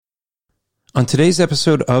On today's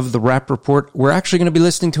episode of The Rap Report, we're actually going to be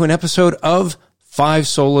listening to an episode of Five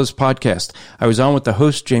Solas podcast. I was on with the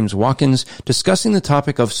host, James Watkins, discussing the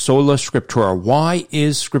topic of Sola Scriptura. Why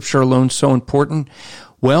is Scripture alone so important?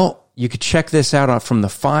 Well, you could check this out from the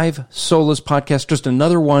Five Solas podcast, just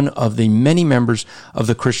another one of the many members of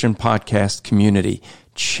the Christian podcast community.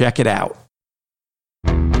 Check it out.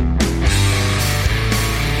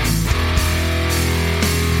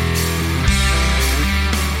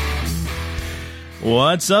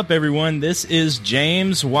 What's up, everyone? This is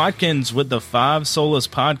James Watkins with the Five Solas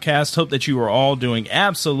podcast. Hope that you are all doing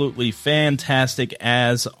absolutely fantastic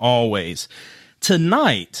as always.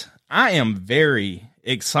 Tonight, I am very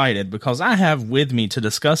excited because I have with me to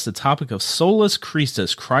discuss the topic of Sola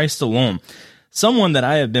Christus, Christ alone. Someone that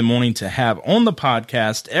I have been wanting to have on the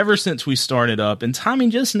podcast ever since we started up, and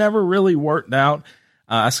timing just never really worked out.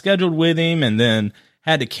 I scheduled with him and then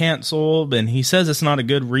had to cancel, and he says it's not a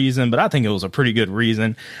good reason, but I think it was a pretty good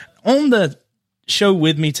reason. On the show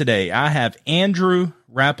with me today, I have Andrew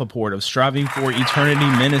Rappaport of Striving for Eternity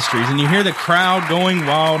Ministries, and you hear the crowd going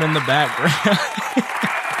wild in the background.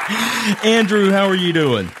 Andrew, how are you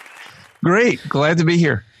doing? Great. Glad to be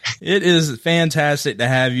here. It is fantastic to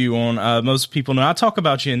have you on. Most people know I talk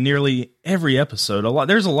about you in nearly every episode.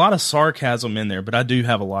 There's a lot of sarcasm in there, but I do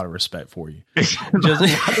have a lot of respect for you. Just a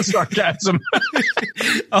lot of sarcasm.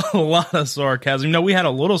 A lot of sarcasm. You know, we had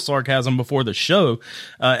a little sarcasm before the show.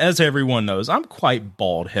 As everyone knows, I'm quite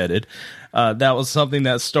bald-headed. That was something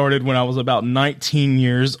that started when I was about 19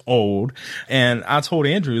 years old. And I told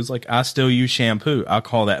Andrew, it's like, I still use shampoo. I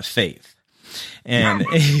call that faith. And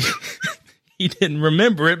he didn't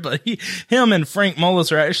remember it, but him and Frank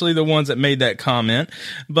Mullis are actually the ones that made that comment.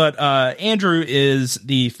 But Andrew is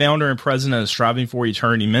the founder and president of Striving for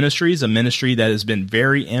Eternity Ministries, a ministry that has been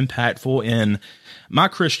very impactful in my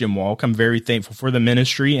Christian walk. I'm very thankful for the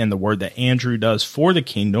ministry and the work that Andrew does for the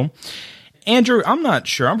kingdom. Andrew, I'm not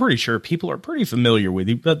sure. I'm pretty sure people are pretty familiar with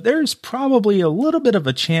you, but there's probably a little bit of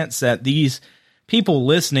a chance that these people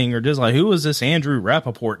listening are just like, who is this Andrew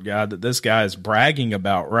Rappaport guy that this guy is bragging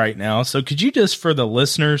about right now? So could you just, for the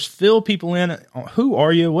listeners, fill people in? Who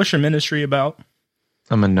are you? What's your ministry about?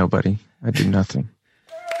 I'm a nobody. I do nothing.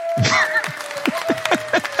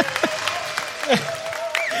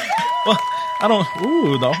 Well,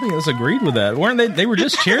 the audience agreed with that. Weren't they? They were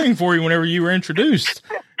just cheering for you whenever you were introduced.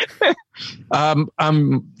 I'm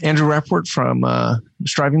Andrew Rappaport from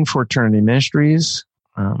Striving for Eternity Ministries.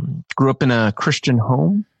 Grew up in a Christian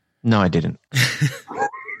home. No, I didn't.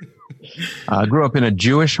 Grew up in a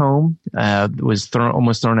Jewish home. Was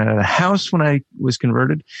almost thrown out of the house when I was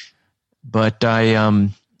converted. But I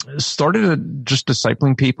started just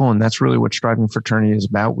discipling people, and that's really what Striving for Eternity is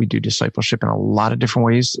about. We do discipleship in a lot of different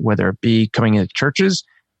ways, whether it be coming into churches,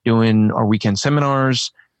 doing our weekend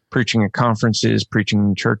seminars, preaching at conferences, preaching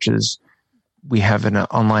in churches. We have an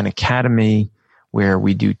online academy where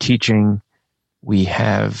we do teaching. We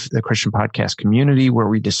have the Christian podcast community where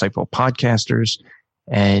we disciple podcasters.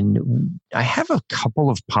 And I have a couple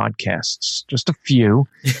of podcasts, just a few.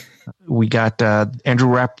 We got Andrew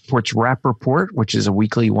Rappaport's Rap Report, which is a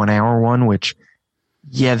weekly 1 hour one, which,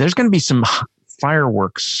 yeah, there's going to be some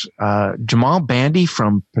fireworks. Jamal Bandy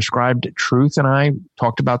from Prescribed Truth and I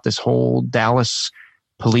talked about this whole Dallas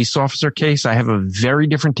police officer case. I have a very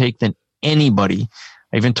different take than anybody.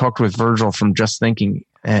 I even talked with Virgil from Just Thinking.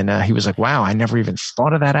 And he was like, wow, I never even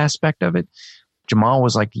thought of that aspect of it. Jamal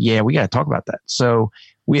was like, yeah, we got to talk about that. So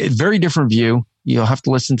we had a very different view. You'll have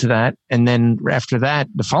to listen to that. And then after that,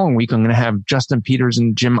 the following week, I'm going to have Justin Peters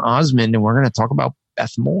and Jim Osmond, and we're going to talk about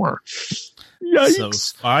Beth Moore. Yikes.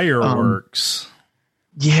 So fireworks.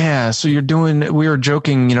 Yeah. So we were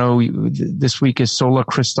joking, this week is Sola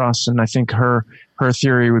Christus, and I think her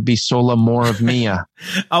theory would be Sola more of Mia.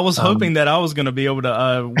 I was hoping that I was going to be able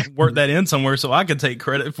to work that in somewhere so I could take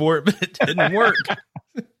credit for it, but it didn't work.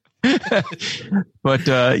 But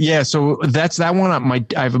yeah, so that's that one.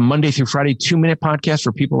 I have a Monday through Friday 2-minute podcast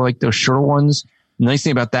for people like those shorter ones. The nice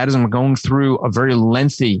thing about that is I'm going through a very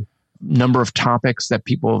lengthy number of topics that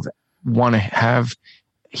people want to have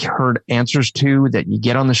heard answers to, that you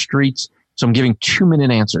get on the streets. So I'm giving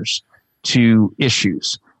 2-minute answers to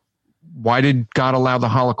issues. Why did God allow the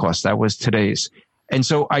Holocaust? That was today's. And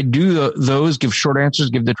so I do those, give short answers,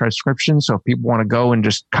 give the transcription. So if people want to go and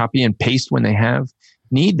just copy and paste when they have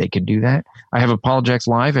need, they could do that. I have Apologetics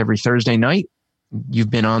Live every Thursday night. You've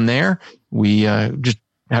been on there. We just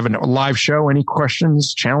have a live show. Any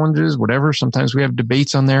questions, challenges, whatever. Sometimes we have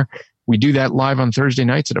debates on there. We do that live on Thursday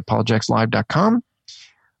nights at apologeticslive.com.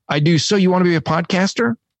 I do So You Want to Be a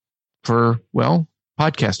Podcaster for,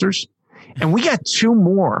 podcasters. And we got 2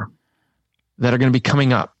 more that are going to be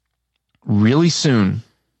coming up. really soon,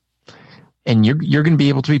 and you're going to be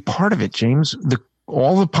able to be part of it, James.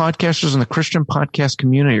 All the podcasters in the Christian podcast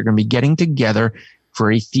community are going to be getting together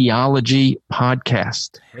for a theology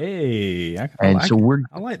podcast. Hey, I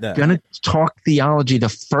like that. Going to talk theology. The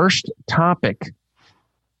first topic,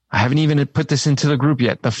 I haven't even put this into the group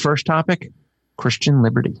yet. The first topic, Christian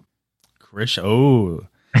liberty. Oh,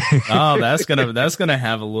 that's gonna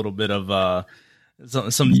have a little bit of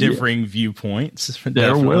some differing viewpoints.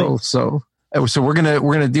 There will. So we're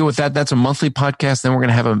gonna deal with that. That's a monthly podcast. Then we're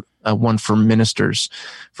gonna have a one for ministers,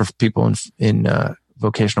 for people in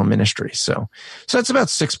vocational ministry. So that's about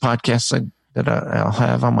 6 podcasts that I'll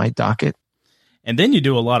have on my docket. And then you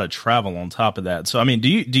do a lot of travel on top of that. So, I mean, do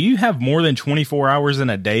you have more than 24 hours in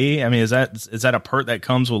a day? I mean, is that a perk that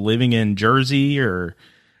comes with living in Jersey, or?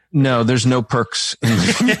 No, there's no perks in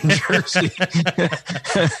living in Jersey.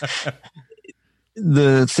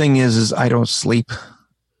 The thing is I don't sleep,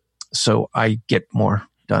 so I get more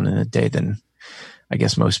done in a day than I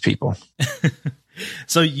guess most people.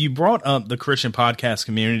 So you brought up the Christian podcast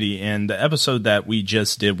community, and the episode that we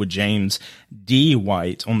just did with James D.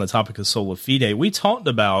 White on the topic of Sola Fide, we talked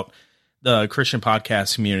about the Christian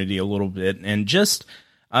podcast community a little bit, and just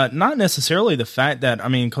not necessarily the fact that, I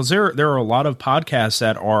mean, because there are a lot of podcasts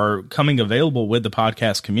that are coming available with the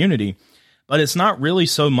podcast community, but it's not really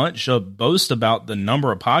so much a boast about the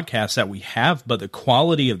number of podcasts that we have, but the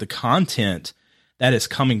quality of the content that is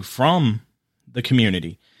coming from the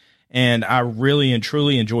community. And I really and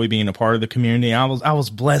truly enjoy being a part of the community. I was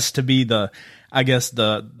blessed to be the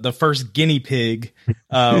first guinea pig.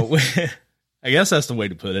 I guess that's the way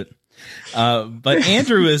to put it. But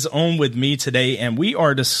Andrew is on with me today, and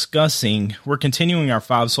we're continuing our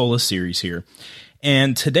 5 Sola series here.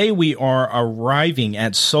 And today we are arriving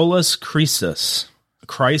at Sola Christus,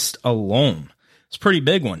 Christ alone. It's a pretty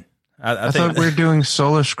big one. I thought we were doing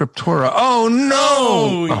Sola Scriptura. Oh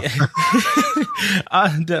no!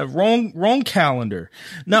 Wrong calendar.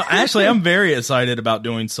 No, actually, I'm very excited about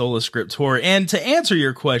doing Sola Scriptura. And to answer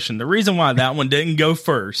your question, the reason why that one didn't go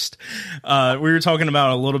first, we were talking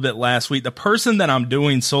about a little bit last week. The person that I'm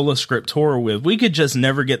doing Sola Scriptura with, we could just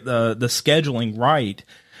never get the scheduling right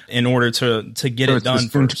in order to get it done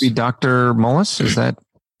first. To be Dr. Mullis? Is that?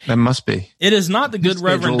 That must be. It is not the good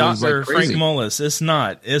Reverend Dr. Frank Mullis. It's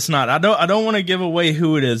not. I don't want to give away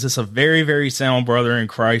who it is. It's a very, very sound brother in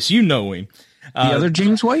Christ. You know him. The other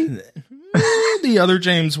James White? The other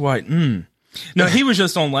James White. No, he was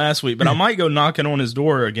just on last week, but I might go knocking on his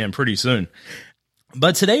door again pretty soon.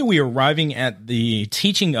 But today we are arriving at the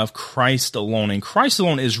teaching of Christ alone. And Christ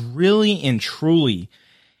alone is really and truly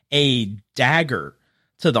a dagger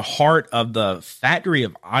to the heart of the factory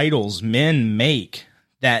of idols men make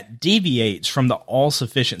that deviates from the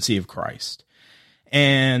all-sufficiency of Christ.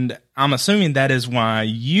 And I'm assuming that is why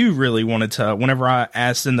you really wanted to, whenever I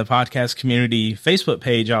asked in the podcast community Facebook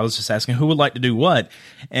page, I was just asking who would like to do what.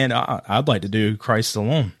 And I'd like to do Christ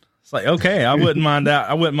alone. It's like, okay, I wouldn't mind that.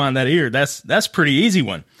 I wouldn't mind that either. That's pretty easy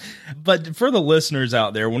one. But for the listeners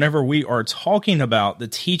out there, whenever we are talking about the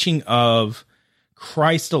teaching of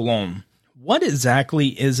Christ alone, what exactly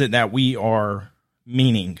is it that we are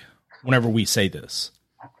meaning whenever we say this?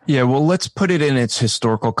 Yeah, well, let's put it in its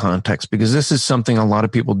historical context, because this is something a lot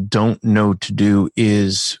of people don't know to do.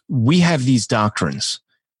 Is we have these doctrines.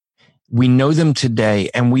 We know them today,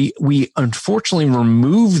 and we unfortunately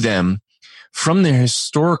remove them from the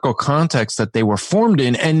historical context that they were formed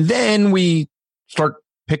in, and then we start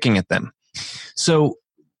picking at them. So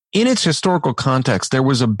in its historical context, there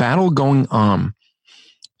was a battle going on,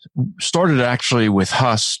 started actually with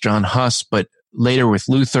John Huss, but later with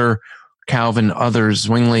Luther, Calvin, others,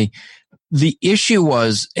 Zwingli. The issue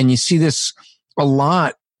was, and you see this a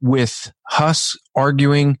lot with Huss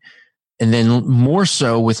arguing, and then more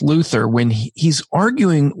so with Luther, when he's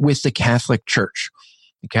arguing with the Catholic Church.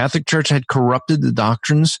 The Catholic Church had corrupted the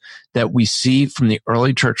doctrines that we see from the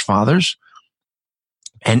early church fathers.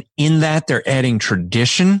 And in that, they're adding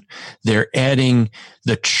tradition. They're adding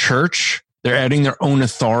the church. They're adding their own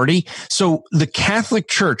authority. So the Catholic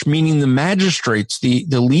Church, meaning the magistrates, the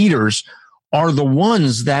leaders, are the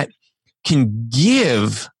ones that can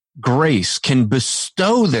give grace, can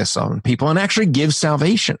bestow this on people, and actually give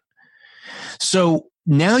salvation. So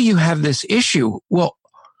now you have this issue. Well,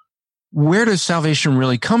 where does salvation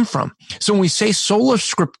really come from? So when we say Sola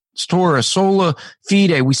Scriptura, Sola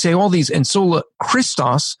Fide, we say all these, and Sola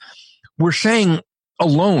Christus, we're saying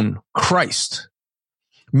alone Christ.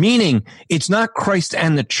 Meaning, it's not Christ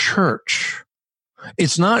and the church.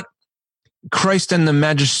 It's not Christ and the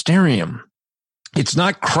magisterium. It's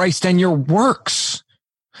not Christ and your works.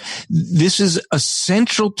 This is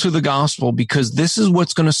essential to the gospel because this is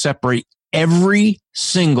what's going to separate every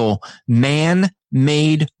single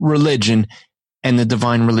man-made religion and the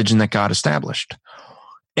divine religion that God established.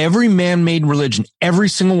 Every man-made religion, every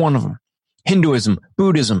single one of them, Hinduism,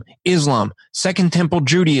 Buddhism, Islam, Second Temple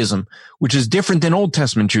Judaism, which is different than Old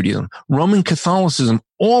Testament Judaism, Roman Catholicism,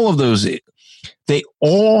 all of those, they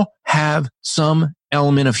all have some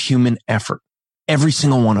element of human effort. Every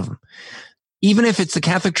single one of them. Even if it's the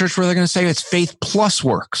Catholic Church where they're going to say it's faith plus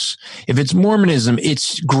works. If it's Mormonism,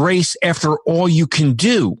 it's grace after all you can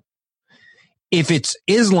do. If it's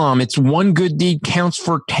Islam, it's one good deed counts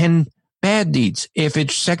for 10 bad deeds. If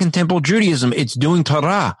it's Second Temple Judaism, it's doing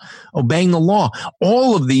Torah, obeying the law.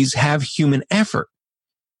 All of these have human effort.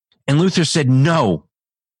 And Luther said, no,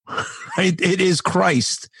 it is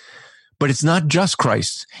Christ, but it's not just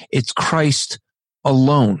Christ. It's Christ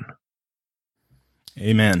alone.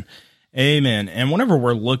 Amen. Amen. And whenever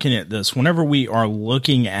we're looking at this, whenever we are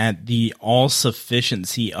looking at the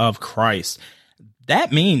all-sufficiency of Christ,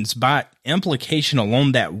 that means by implication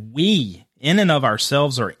alone that we, in and of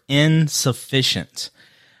ourselves, are insufficient.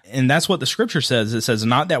 And that's what the scripture says. It says,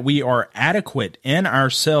 not that we are adequate in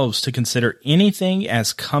ourselves to consider anything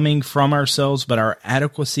as coming from ourselves, but our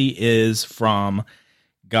adequacy is from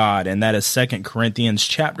God. And that is 2 Corinthians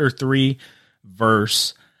chapter 3,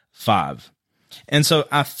 verse 5. And so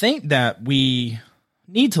I think that we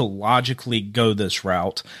need to logically go this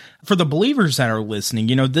route. For the believers that are listening,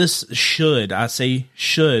 this should, I say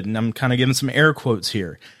should, and I'm kind of giving some air quotes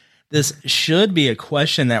here. This should be a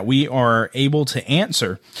question that we are able to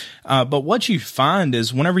answer. But what you find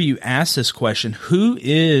is whenever you ask this question, who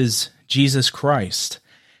is Jesus Christ?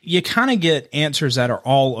 You kind of get answers that are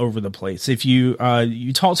all over the place. If you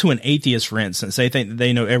talk to an atheist, for instance, they think that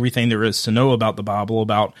they know everything there is to know about the Bible,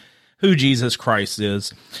 about who Jesus Christ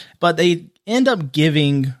is, but they end up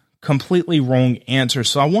giving completely wrong answers.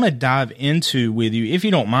 So I want to dive into with you, if you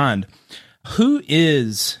don't mind, who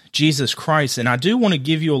is Jesus Christ? And I do want to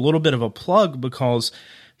give you a little bit of a plug because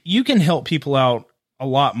you can help people out a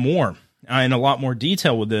lot more in a lot more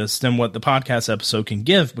detail with this than what the podcast episode can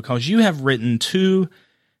give, because you have written 2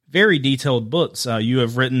 very detailed books. You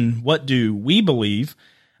have written What Do We Believe,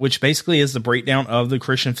 which basically is the breakdown of the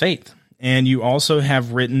Christian faith. And you also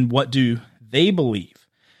have written What Do They Believe,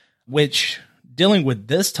 which, dealing with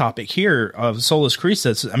this topic here of Sola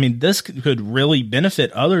Christus, I mean, this could really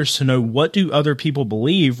benefit others to know, what do other people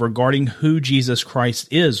believe regarding who Jesus Christ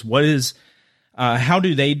is? What is, how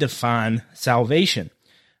do they define salvation?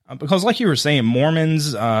 Because like you were saying,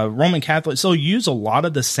 Mormons, Roman Catholics, they'll use a lot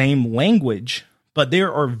of the same language, but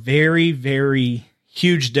there are very, very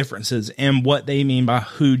huge differences in what they mean by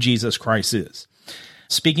who Jesus Christ is.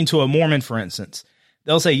 Speaking to a Mormon, for instance,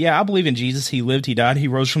 they'll say, yeah, I believe in Jesus. He lived, he died, he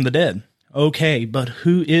rose from the dead. Okay, but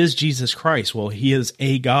who is Jesus Christ? Well, he is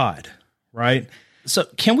a God, right? So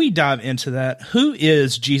can we dive into that? Who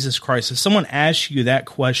is Jesus Christ? If someone asks you that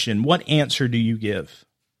question, what answer do you give?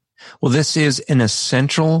 Well, this is an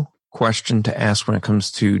essential question to ask when it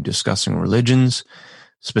comes to discussing religions,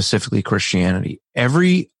 specifically Christianity.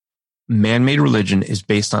 Every man-made religion is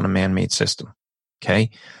based on a man-made system, okay?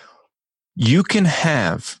 You can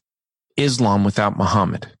have Islam without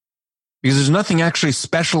Muhammad, because there's nothing actually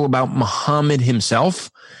special about Muhammad himself.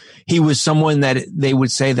 He was someone that they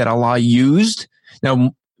would say that Allah used.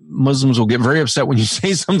 Now, Muslims will get very upset when you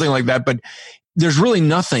say something like that, but there's really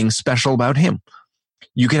nothing special about him.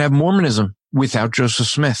 You can have Mormonism without Joseph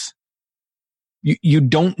Smith. You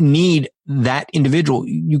don't need that individual.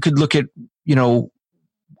 You could look at,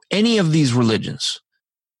 any of these religions,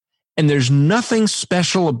 and there's nothing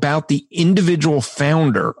special about the individual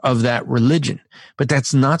founder of that religion. But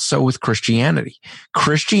that's not so with Christianity.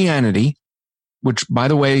 Christianity, which, by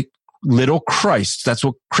the way, little Christ, that's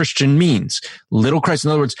what Christian means. Little Christ.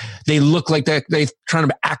 In other words, they look like that. They're trying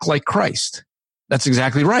to act like Christ. That's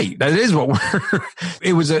exactly right. That is what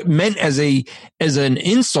it was meant as an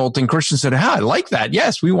insult, and Christians said, I like that.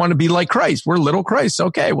 Yes, we want to be like Christ. We're little Christ.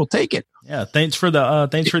 Okay, we'll take it. Yeah. Thanks for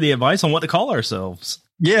the advice on what to call ourselves.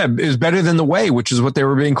 Yeah. It was better than the way, which is what they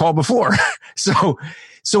were being called before. So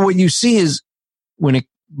what you see is when you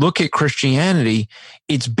look at Christianity,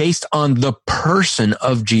 it's based on the person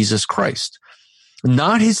of Jesus Christ,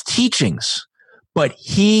 not his teachings, but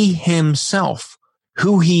he himself,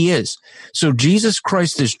 who he is. So Jesus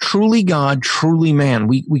Christ is truly God, truly man.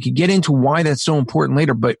 We could get into why that's so important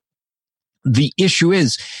later, but the issue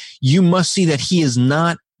is you must see that he is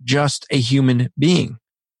not just a human being.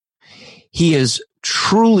 He is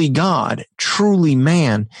truly God, truly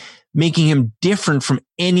man, making him different from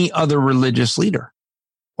any other religious leader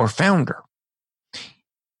or founder.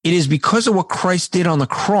 It is because of what Christ did on the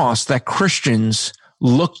cross that Christians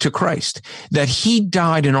look to Christ, that he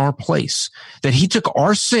died in our place, that he took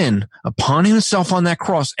our sin upon himself on that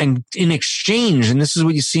cross. And in exchange, and this is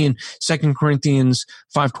what you see in 2 Corinthians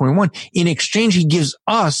 5:21, in exchange, he gives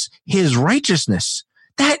us his righteousness.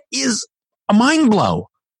 That is a mind blow.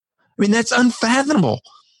 I mean, that's unfathomable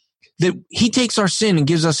that he takes our sin and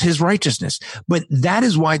gives us his righteousness. But that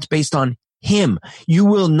is why it's based on him. You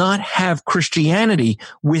will not have Christianity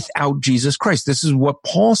without Jesus Christ. This is what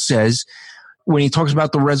Paul says when he talks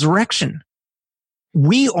about the resurrection.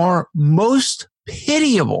 We are most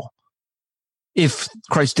pitiable if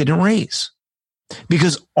Christ didn't raise,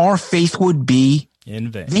 because our faith would be in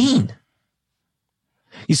vain.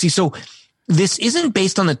 You see, so this isn't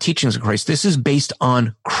based on the teachings of Christ. This is based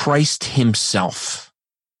on Christ himself.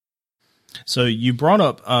 So you brought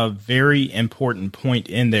up a very important point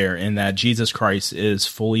in there, in that Jesus Christ is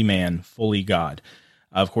fully man, fully God.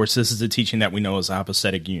 Of course, this is a teaching that we know as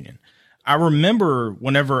hypostatic union. I remember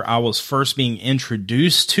whenever I was first being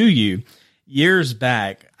introduced to you years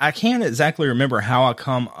back, I can't exactly remember how I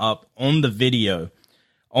come up on the video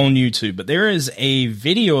on YouTube, but there is a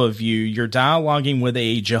video of you're dialoguing with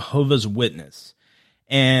a Jehovah's Witness.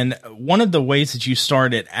 And one of the ways that you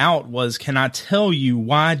started out was, can I tell you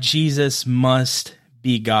why Jesus must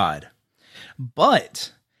be God?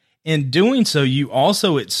 But in doing so, you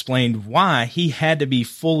also explained why he had to be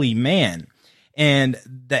fully man. And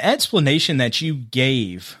the explanation that you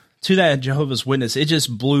gave to that Jehovah's Witness, it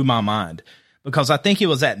just blew my mind, because I think it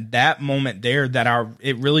was at that moment there that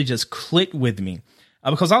it really just clicked with me,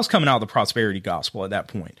 because I was coming out of the prosperity gospel at that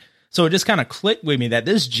point. So it just kind of clicked with me that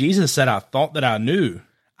this Jesus that I thought that I knew,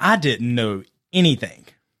 I didn't know anything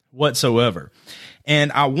whatsoever. And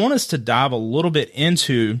I want us to dive a little bit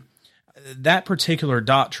into that particular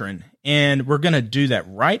doctrine, and we're going to do that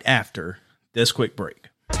right after this quick break.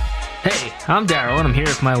 Hey, I'm Daryl, and I'm here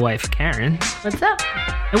with my wife, Karen. What's up?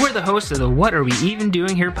 And we're the hosts of the What Are We Even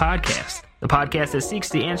Doing Here podcast, the podcast that seeks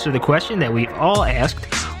to answer the question that we've all asked,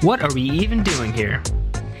 what are we even doing here?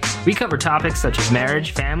 We cover topics such as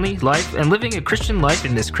marriage, family, life, and living a Christian life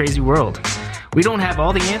in this crazy world. We don't have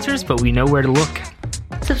all the answers, but we know where to look.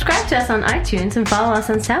 Subscribe to us on iTunes and follow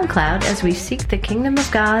us on SoundCloud as we seek the kingdom of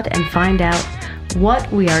God and find out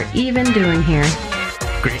what we are even doing here.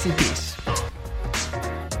 Grace and peace.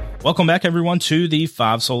 Welcome back, everyone, to the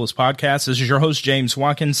Five Solas podcast. This is your host, James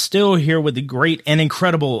Watkins, still here with the great and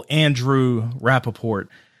incredible Andrew Rappaport.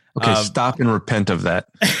 Okay, stop and repent of that.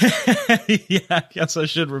 Yeah, I guess I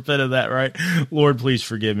should repent of that, right? Lord, please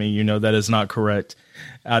forgive me. You know that is not correct.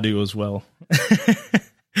 I do as well.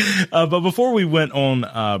 But before we went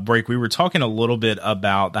on break, we were talking a little bit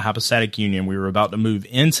about the hypostatic union. We were about to move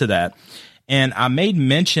into that. And I made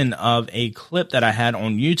mention of a clip that I had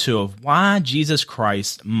on YouTube of why Jesus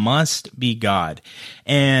Christ must be God.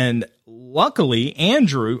 And luckily,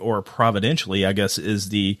 Andrew, or providentially, I guess is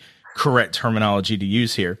the correct terminology to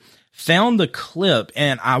use here, found the clip,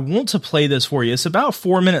 and I want to play this for you. It's about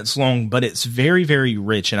 4 minutes long, but it's very, very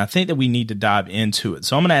rich, and I think that we need to dive into it.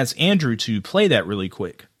 So I'm going to ask Andrew to play that really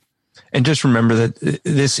quick. And just remember that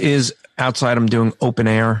this is outside. I'm doing open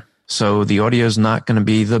air, so the audio is not going to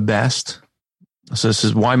be the best. So this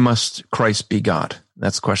is, why must Christ be God?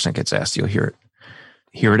 That's the question that gets asked. You'll hear it.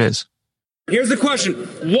 Here it is. Here's the question.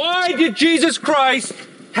 Why did Jesus Christ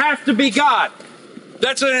have to be God?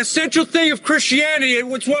 That's an essential thing of Christianity.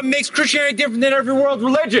 It's what makes Christianity different than every world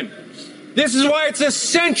religion. This is why it's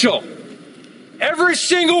essential. Every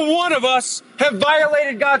single one of us have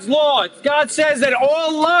violated God's law. God says that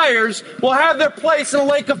all liars will have their place in a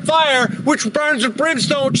lake of fire, which burns with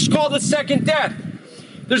brimstone, which is called the second death.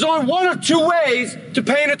 There's only one of two ways to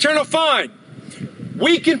pay an eternal fine.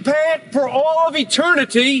 We can pay it for all of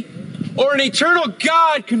eternity, or an eternal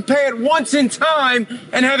God can pay it once in time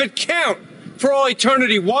and have it count for all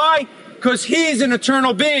eternity. Why? Because he's an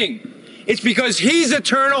eternal being. It's because he's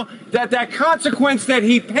eternal that consequence that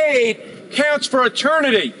he paid counts for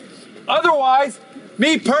eternity. Otherwise,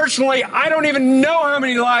 me personally, I don't even know how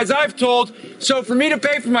many lies I've told. So for me to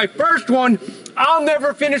pay for my first one, I'll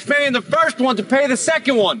never finish paying the first one to pay the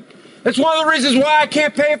second one. That's one of the reasons why I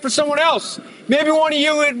can't pay it for someone else. Maybe one of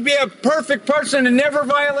you would be a perfect person and never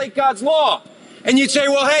violate God's law. And you'd say,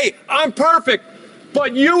 well, hey, I'm perfect.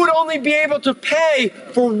 But you would only be able to pay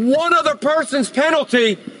for one other person's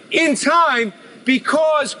penalty in time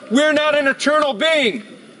because we're not an eternal being.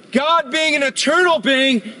 God, being an eternal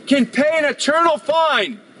being, can pay an eternal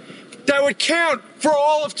fine that would count for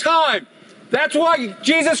all of time. That's why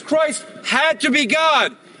Jesus Christ had to be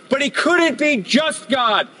God. But he couldn't be just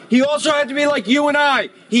God. He also had to be like you and I.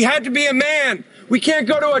 He had to be a man. We can't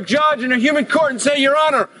go to a judge in a human court and say, Your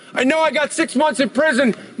Honor, I know I got 6 months in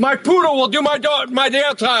prison. My poodle will do my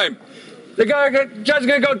jail time. The judge is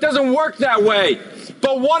going to go, it doesn't work that way.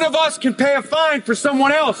 But one of us can pay a fine for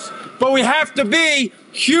someone else. But we have to be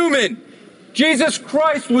human. Jesus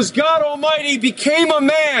Christ was God Almighty, became a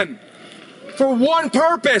man for one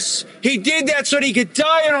purpose. He did that so that he could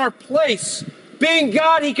die in our place. Being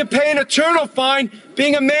God, he could pay an eternal fine.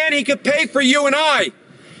 Being a man, he could pay for you and I.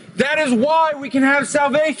 That is why we can have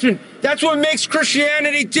salvation. That's what makes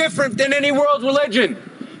Christianity different than any world religion.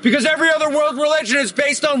 Because every other world religion is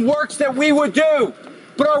based on works that we would do.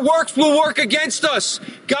 But our works will work against us.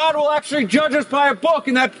 God will actually judge us by a book,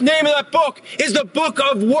 and the name of that book is the Book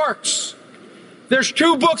of Works. There's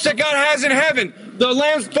 2 books that God has in heaven, the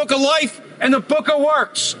Lamb's Book of Life and the Book of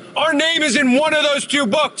Works. Our name is in one of those 2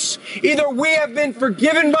 books. Either we have been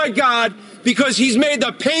forgiven by God because he's made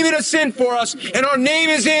the payment of sin for us, and our name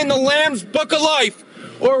is in the Lamb's Book of Life,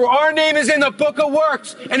 or our name is in the Book of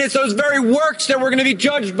Works, and it's those very works that we're going to be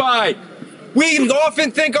judged by. We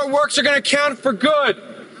often think our works are going to count for good,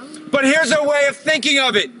 but here's a way of thinking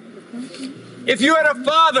of it. If you had a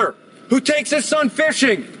father who takes his son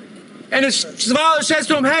fishing, and his father says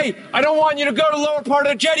to him, hey, I don't want you to go to the lower part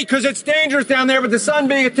of the jetty because it's dangerous down there, but the son,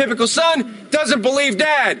 being a typical son, doesn't believe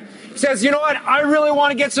dad. He says, you know what, I really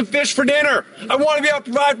want to get some fish for dinner. I want to be able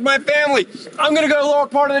to provide for my family. I'm going to go to the lower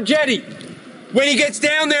part of the jetty. When he gets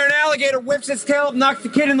down there, an alligator whips its tail up, knocks the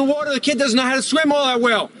kid in the water. The kid doesn't know how to swim all that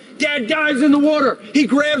well. Dad dives in the water. He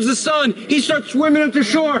grabs the son. He starts swimming up to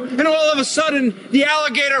shore. And all of a sudden, the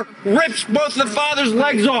alligator rips both the father's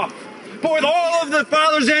legs off. But with all of the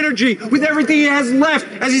father's energy, with everything he has left,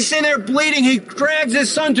 as he's sitting there bleeding, he drags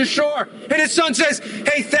his son to shore. And his son says,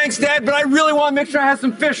 hey, thanks, Dad, but I really want to make sure I have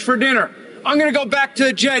some fish for dinner. I'm going to go back to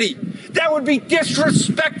the jetty. That would be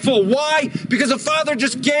disrespectful. Why? Because the father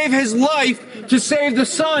just gave his life to save the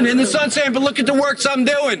son. And the son saying, but look at the works I'm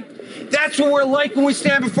doing. That's what we're like when we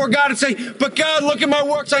stand before God and say, but God, look at my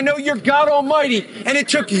works. I know you're God Almighty, and it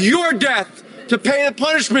took your death to pay the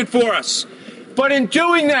punishment for us. But in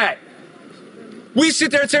doing that, we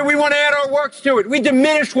sit there and say we want to add our works to it. We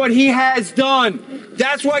diminish what he has done.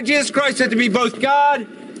 That's why Jesus Christ had to be both God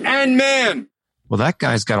and man. Well, that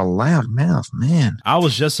guy's got a loud mouth, man. I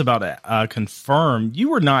was just about to confirm you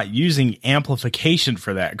were not using amplification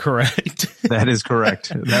for that, correct? That is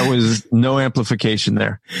correct. That was no amplification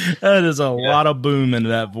there. That is a lot of boom in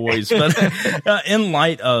that voice. But in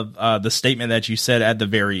light of the statement that you said at the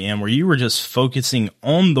very end, where you were just focusing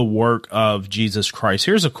on the work of Jesus Christ,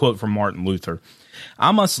 here's a quote from Martin Luther.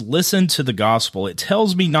 I must listen to the gospel. It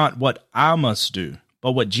tells me not what I must do,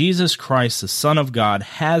 but what Jesus Christ, the Son of God,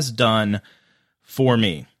 has done for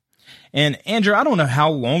me. And Andrew, I don't know how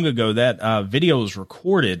long ago that video was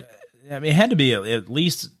recorded. I mean, it had to be at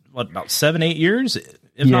least, about 7-8 years,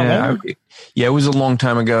 if not longer? Yeah, it was a long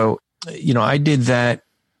time ago. You know, I did that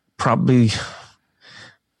probably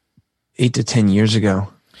 8 to 10 years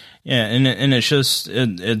ago. Yeah, and it's just,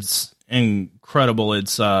 it's incredible.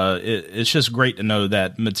 It's just great to know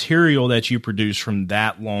that material that you produce from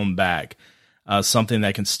that long back, something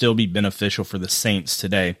that can still be beneficial for the saints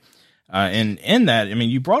today. And in that, I mean,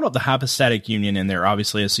 you brought up the hypostatic union in there.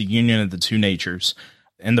 Obviously, it's a union of the 2 natures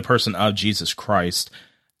in the person of Jesus Christ.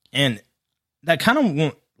 And that kind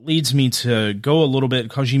of leads me to go a little bit,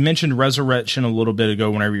 because you mentioned resurrection a little bit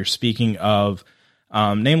ago whenever you're speaking of,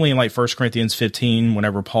 namely in like 1 Corinthians 15,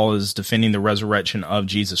 whenever Paul is defending the resurrection of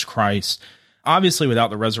Jesus Christ. Obviously, without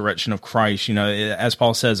the resurrection of Christ, you know, as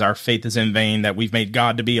Paul says, our faith is in vain, that we've made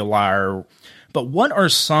God to be a liar. But what are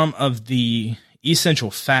some of the essential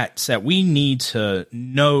facts that we need to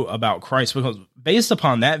know about Christ? Because based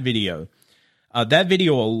upon that video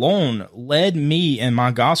alone led me in my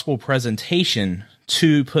gospel presentation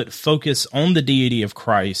to put focus on the deity of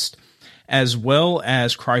Christ, as well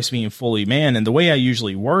as Christ being fully man. And the way I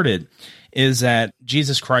usually word it is that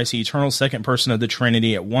Jesus Christ, the eternal second person of the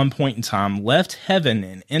Trinity, at one point in time left heaven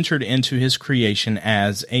and entered into his creation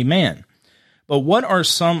as a man. But what are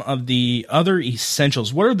some of the other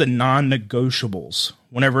essentials? What are the non-negotiables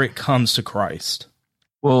whenever it comes to Christ?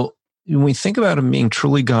 Well, when we think about him being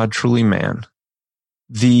truly God, truly man,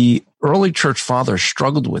 the early church fathers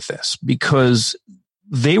struggled with this because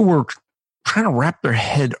they were trying to wrap their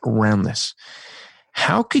head around this.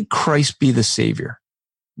 How could Christ be the Savior?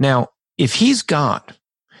 Now, if he's God,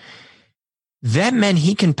 that meant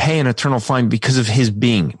he can pay an eternal fine because of his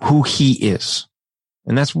being, who he is.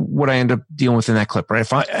 And that's what I end up dealing with in that clip,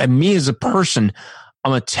 right? Me as a person,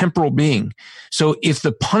 I'm a temporal being. So if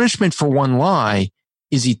the punishment for one lie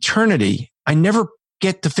is eternity, I never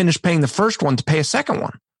get to finish paying the first one to pay a second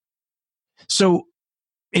one. So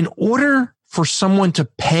in order for someone to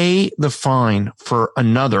pay the fine for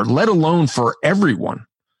another, let alone for everyone.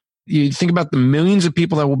 You think about the millions of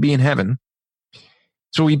people that will be in heaven.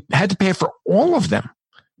 So he had to pay for all of them.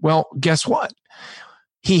 Well, guess what?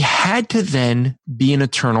 He had to then be an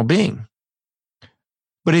eternal being.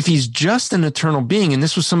 But if he's just an eternal being, and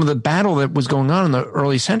this was some of the battle that was going on in the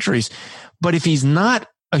early centuries, but if he's not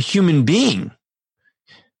a human being,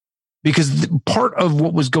 because part of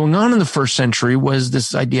what was going on in the first century was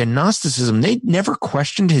this idea of Gnosticism. They never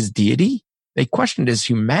questioned his deity. They questioned his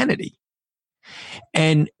humanity.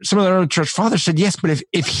 And some of the early church fathers said, yes, but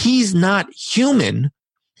if he's not human,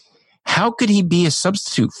 how could he be a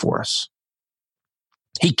substitute for us?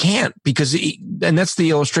 He can't, because and that's the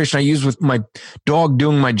illustration I use with my dog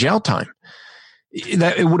doing my jail time.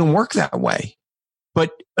 That it wouldn't work that way.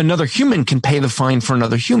 But another human can pay the fine for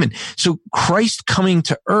another human. So Christ coming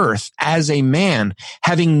to earth as a man,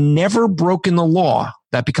 having never broken the law,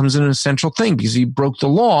 that becomes an essential thing, because he broke the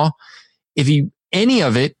law. If any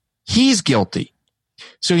of it, he's guilty.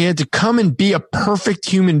 So he had to come and be a perfect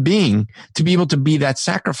human being to be able to be that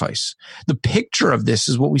sacrifice. The picture of this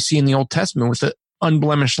is what we see in the Old Testament with the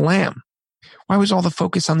unblemished lamb. Why was all the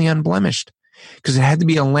focus on the unblemished? Because it had to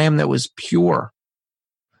be a lamb that was pure.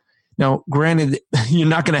 Now, granted, you're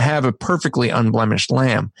not going to have a perfectly unblemished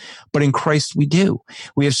lamb, but in Christ we do.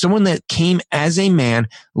 We have someone that came as a man,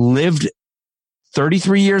 lived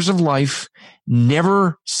 33 years of life,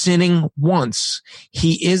 never sinning once.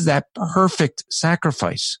 He is that perfect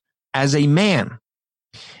sacrifice as a man.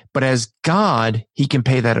 But as God, he can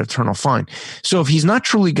pay that eternal fine. So if he's not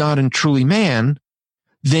truly God and truly man,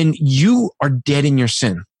 then you are dead in your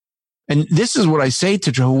sin. And this is what I say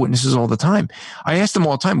to Jehovah's Witnesses all the time. I ask them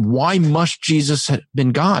all the time, why must Jesus have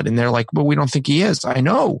been God? And they're like, well, we don't think he is. I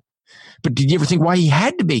know. But did you ever think why he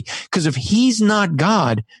had to be? Because if he's not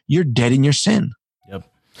God, you're dead in your sin. Yep.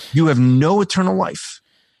 You have no eternal life.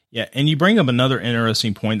 Yeah. And you bring up another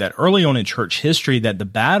interesting point that early on in church history, that the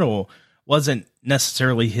battle wasn't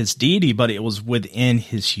necessarily his deity, but it was within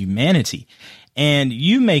his humanity. And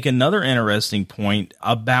you make another interesting point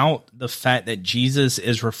about the fact that Jesus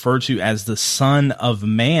is referred to as the Son of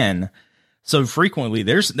Man so frequently.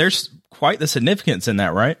 There's quite the significance in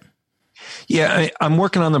that, right? Yeah, I'm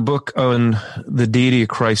working on the book on the deity of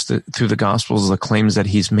Christ through the Gospels, the claims that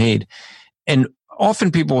he's made. And often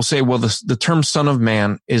people will say, well, the term Son of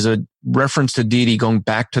Man is a reference to deity going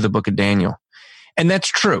back to the book of Daniel. And that's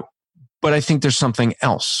true. But I think there's something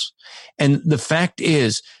else. And the fact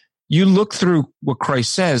is, you look through what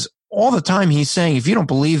Christ says, all the time he's saying, if you don't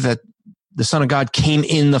believe that the Son of God came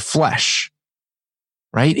in the flesh,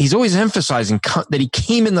 right? He's always emphasizing that he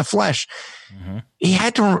came in the flesh. Mm-hmm. He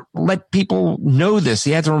had to let people know this.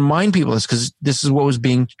 He had to remind people this, because this is what was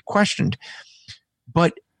being questioned.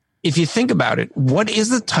 But if you think about it, what is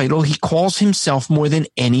the title he calls himself more than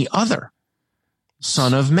any other?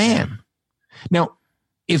 Son of Man. Now,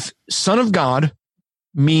 if Son of God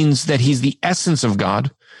means that he's the essence of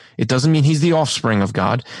God, it doesn't mean he's the offspring of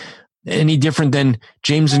God. Any different than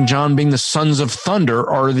James and John being the sons of thunder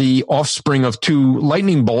or the offspring of two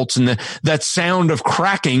lightning bolts, and that sound of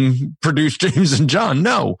cracking produced James and John.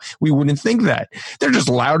 No, we wouldn't think that. They're just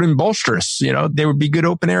loud and boisterous. They would be good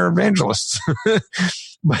open air evangelists.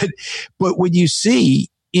 But what you see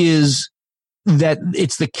is that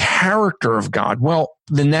it's the character of God. Well,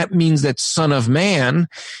 then that means that Son of Man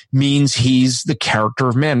means he's the character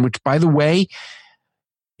of man, which, by the way,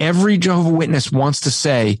 every Jehovah's Witness wants to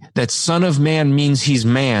say that Son of Man means he's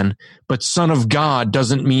man, but Son of God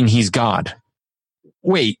doesn't mean he's God.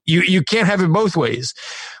 Wait, you can't have it both ways.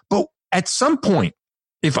 But at some point,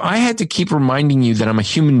 if I had to keep reminding you that I'm a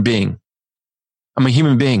human being, I'm a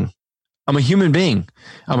human being, I'm a human being,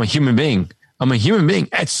 I'm a human being, I'm a human being.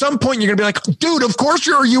 At some point, you're going to be like, dude, of course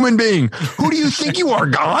you're a human being. Who do you think you are,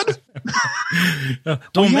 God?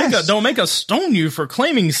 Don't make us stone you for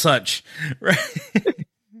claiming such. Right?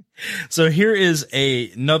 So here is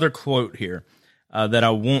another quote here that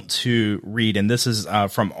I want to read, and this is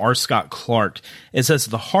from R. Scott Clark. It says,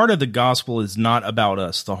 "The heart of the gospel is not about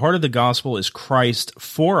us. The heart of the gospel is Christ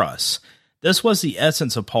for us. This was the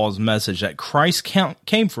essence of Paul's message, that Christ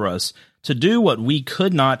came for us to do what we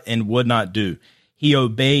could not and would not do. He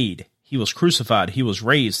obeyed. He was crucified. He was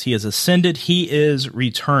raised. He has ascended. He is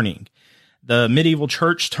returning." The medieval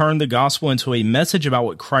church turned the gospel into a message about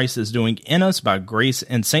what Christ is doing in us by grace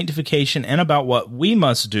and sanctification, and about what we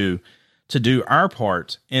must do to do our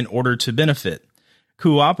part in order to benefit,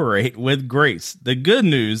 cooperate with grace. The good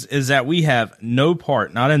news is that we have no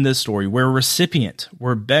part, not in this story. We're a recipient.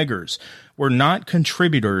 We're beggars. We're not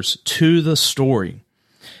contributors to the story.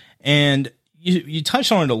 And you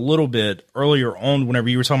touched on it a little bit earlier on whenever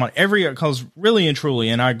you were talking about because really and truly,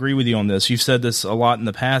 and I agree with you on this, you've said this a lot in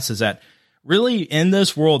the past, is that really in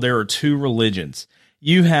this world, there are two religions.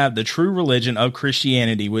 You have the true religion of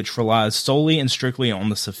Christianity, which relies solely and strictly on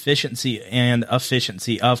the sufficiency and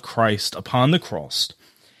efficiency of Christ upon the cross.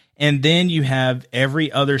 And then you have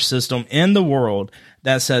every other system in the world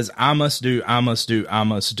that says, I must do, I must do, I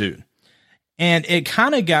must do. And it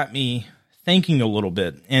kind of got me thinking a little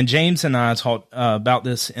bit. And James and I talked about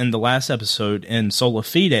this in the last episode in Sola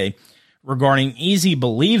Fide regarding easy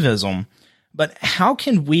believism. But how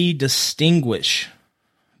can we distinguish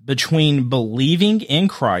between believing in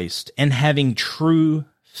Christ and having true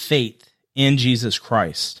faith in Jesus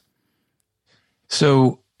Christ?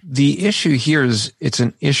 So the issue here is it's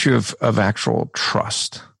an issue of actual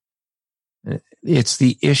trust. It's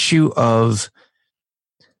the issue of,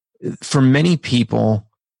 for many people,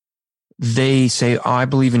 they say, oh, I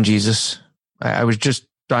believe in Jesus. I was just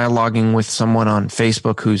dialoguing with someone on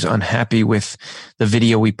Facebook who's unhappy with the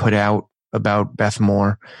video we put out about Beth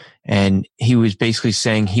Moore. And he was basically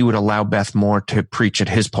saying he would allow Beth Moore to preach at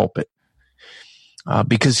his pulpit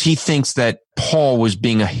because he thinks that Paul was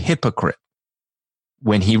being a hypocrite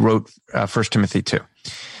when he wrote 1 Timothy 2.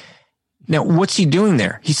 Now, what's he doing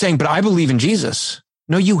there? He's saying, but I believe in Jesus.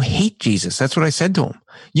 No, you hate Jesus. That's what I said to him.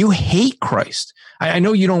 You hate Christ. I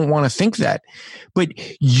know you don't want to think that, but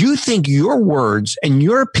you think your words and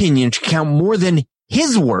your opinions count more than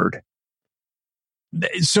his word.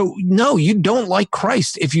 So no, you don't like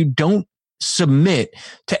Christ if you don't submit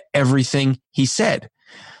to everything he said.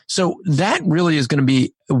 So that really is going to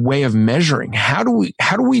be a way of measuring. How do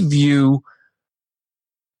we view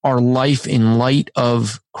our life in light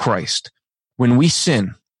of Christ? When we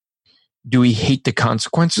sin, do we hate the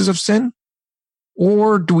consequences of sin?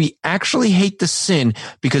 Or do we actually hate the sin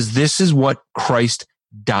because this is what Christ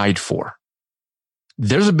died for?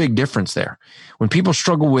 There's a big difference there. When people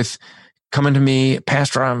struggle with coming to me,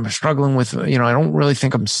 Pastor, I'm struggling with, I don't really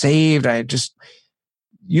think I'm saved.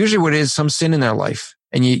 Usually what it is, some sin in their life,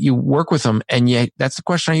 and you work with them, and yet that's the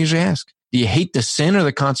question I usually ask. Do you hate the sin or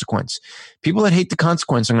the consequence? People that hate the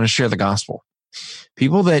consequence, I'm going to share the gospel.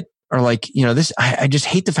 People that are like, I just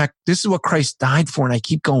hate the fact this is what Christ died for, and I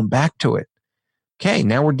keep going back to it. Okay,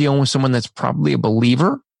 now we're dealing with someone that's probably a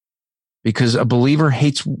believer, because a believer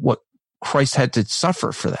hates what Christ had to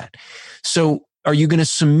suffer for that. So are you going to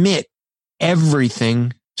submit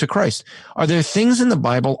everything to Christ? Are there things in the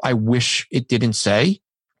Bible I wish it didn't say?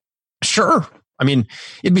 Sure. I mean,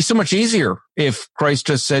 it'd be so much easier if Christ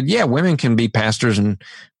just said, yeah, women can be pastors and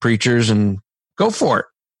preachers and go for it.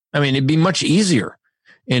 I mean, it'd be much easier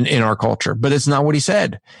in our culture, but it's not what he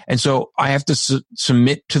said. And so I have to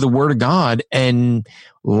submit to the word of God, and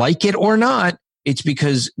like it or not, it's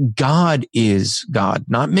because God is God,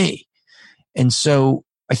 not me. And so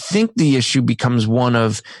I think the issue becomes one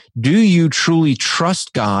of, do you truly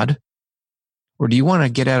trust God, or do you want to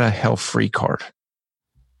get out of hell free card?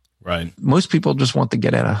 Right. Most people just want the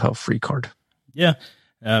get out of hell free card. Yeah,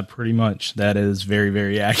 pretty much. That is very,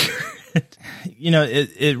 very accurate.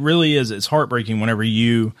 It really is. It's heartbreaking whenever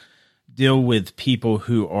you deal with people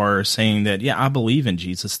who are saying that, yeah, I believe in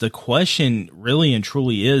Jesus. The question really and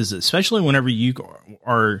truly is, especially whenever you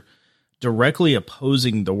are directly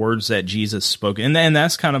opposing the words that Jesus spoke. And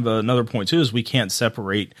that's kind of another point too, is we can't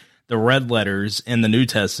separate the red letters in the New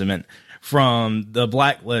Testament from the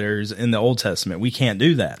black letters in the Old Testament. We can't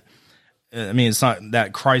do that. I mean, it's not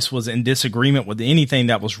that Christ was in disagreement with anything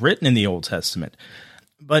that was written in the Old Testament,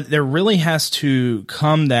 but there really has to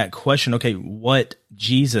come that question, okay, what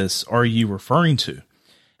Jesus are you referring to?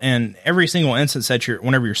 And every single instance that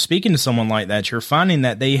whenever you're speaking to someone like that, you're finding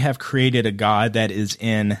that they have created a God that is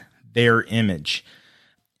in their image.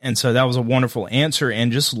 And so that was a wonderful answer.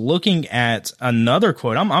 And just looking at another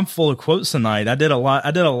quote, I'm full of quotes tonight. I did a lot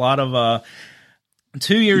of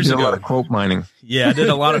 2 years ago. A lot of quote mining. Yeah, I did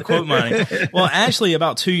a lot of quote mining. Well, actually,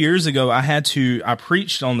 about 2 years ago, I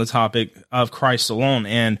preached on the topic of Christ alone.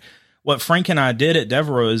 And what Frank and I did at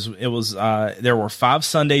Devereaux is there were 5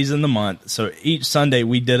 Sundays in the month. So each Sunday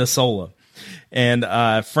we did a solo. And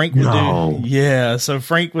Frank would do, so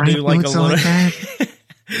Frank would do like a little.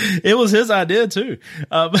 It was his idea too.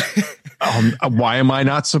 Why am I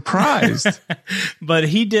not surprised? But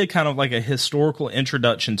he did kind of like a historical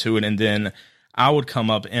introduction to it, and then I would come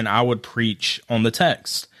up and I would preach on the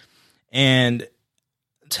text. And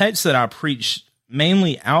text that I preached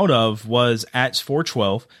mainly out of was Acts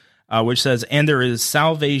 4:12, which says, "And there is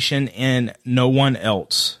salvation in no one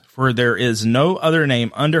else, for there is no other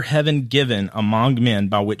name under heaven given among men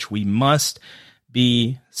by which we must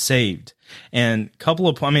be saved. And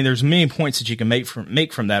there's many points that you can make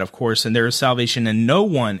from that, of course, and there is salvation in no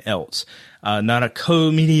one else. Not a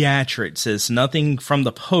co-mediatrix. It's nothing from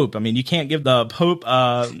the Pope. I mean, you can't give the Pope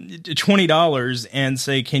 $20 and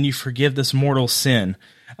say, can you forgive this mortal sin?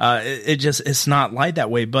 It's not like that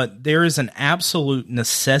way, but there is an absolute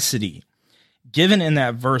necessity given in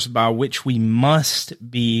that verse by which we must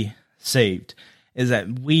be saved, is that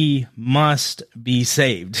we must be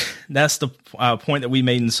saved. That's the point that we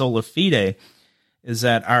made in Sola Fide, is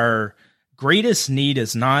that our greatest need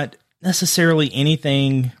is not necessarily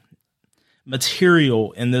anything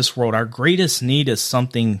material in this world. Our greatest need is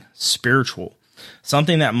something spiritual,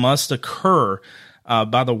 something that must occur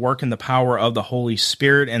by the work and the power of the Holy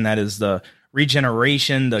Spirit, and that is the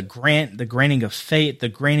regeneration, the granting of faith, the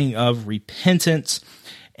granting of repentance.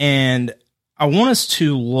 And I want us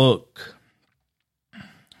to look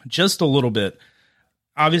just a little bit.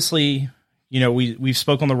 Obviously, we've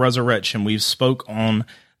spoke on the resurrection. We've spoke on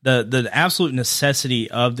the absolute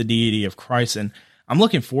necessity of the deity of Christ. And I'm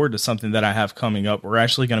looking forward to something that I have coming up. We're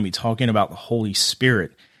actually going to be talking about the Holy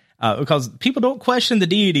Spirit, because people don't question the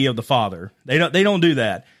deity of the Father. They don't do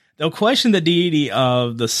that. They'll question the deity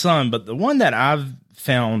of the Son, but the one that I've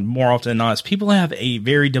found more often than not is people have a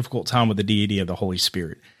very difficult time with the deity of the Holy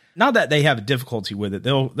Spirit. Not that they have a difficulty with it.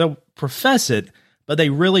 They'll profess it, but they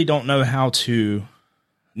really don't know how to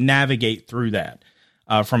navigate through that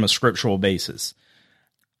from a scriptural basis.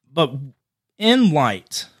 But in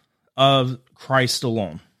light of Christ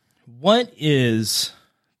alone, what is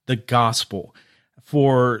the gospel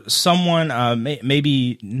for someone,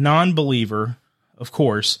 maybe non-believer, of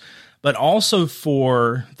course, but also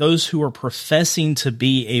for those who are professing to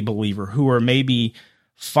be a believer, who are maybe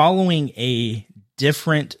following a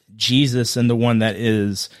different Jesus than the one that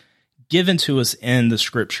is given to us in the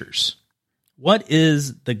scriptures? What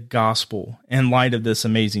is the gospel in light of this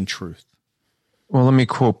amazing truth? Well, let me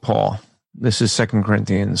quote Paul. This is 2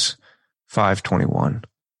 Corinthians 5:21.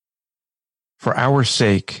 For our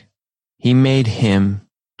sake, he made him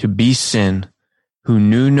to be sin who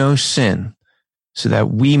knew no sin, so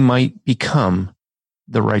that we might become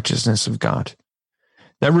the righteousness of God.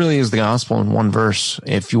 That really is the gospel in one verse.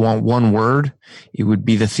 If you want one word, it would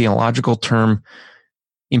be the theological term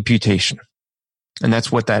imputation. And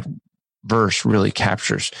that's what that verse really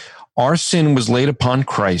captures. Our sin was laid upon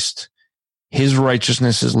Christ. His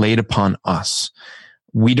righteousness is laid upon us.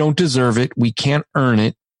 We don't deserve it. We can't earn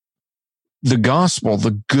it. The gospel,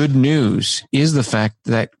 the good news, is the fact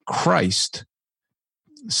that Christ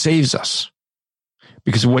saves us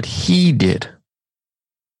because of what he did.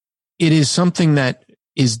 It is something that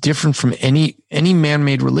is different from any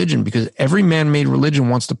man-made religion, because every man-made religion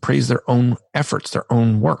wants to praise their own efforts, their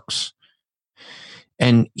own works.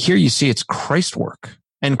 And here you see it's Christ's work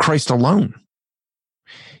and Christ alone.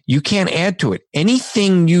 You can't add to it.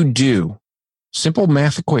 Anything you do, simple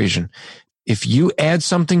math equation, if you add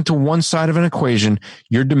something to one side of an equation,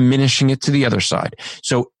 you're diminishing it to the other side.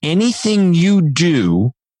 So anything you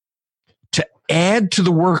do to add to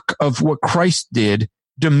the work of what Christ did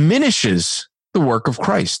diminishes the work of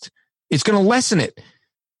Christ. It's going to lessen it,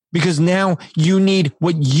 because now you need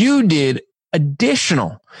what you did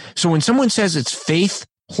additional. So when someone says it's faith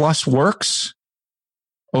plus works,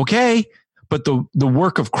 okay, but the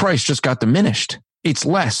work of Christ just got diminished. It's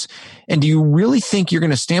less. And do you really think you're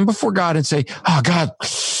going to stand before God and say, oh, God,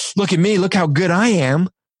 look at me, look how good I am?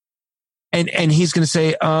 And he's going to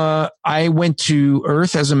say, I went to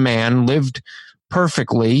earth as a man, lived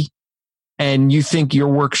perfectly, and you think your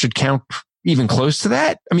work should count even close to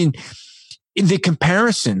that? I mean, the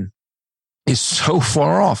comparison is so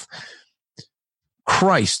far off.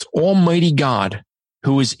 Christ, Almighty God,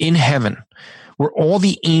 who is in heaven, where all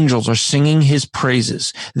the angels are singing his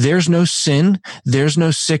praises. There's no sin. There's no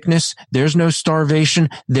sickness. There's no starvation.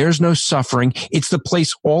 There's no suffering. It's the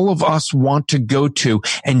place all of us want to go to.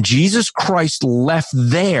 And Jesus Christ left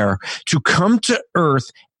there to come to earth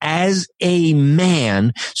as a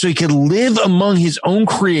man so he could live among his own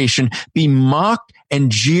creation, be mocked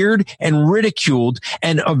and jeered and ridiculed,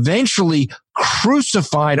 and eventually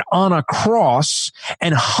crucified on a cross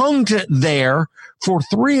and hung there for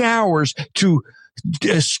 3 hours to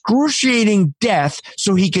excruciating death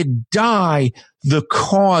so he could die. The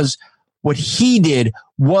cause, what he did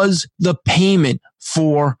was the payment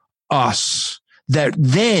for us. That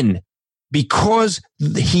then, because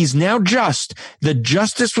he's now just, the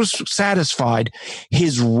justice was satisfied,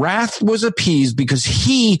 his wrath was appeased because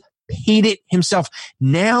he paid it himself.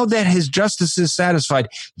 Now that his justice is satisfied,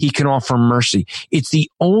 he can offer mercy. It's the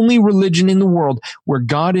only religion in the world where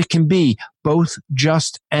God can be both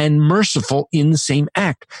just and merciful in the same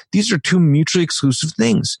act. These are two mutually exclusive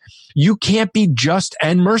things. You can't be just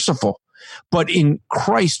and merciful, but in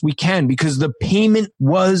Christ we can, because the payment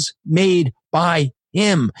was made by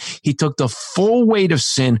him. He took the full weight of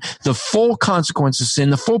sin, the full consequence of sin,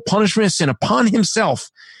 the full punishment of sin upon himself.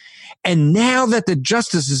 And now that the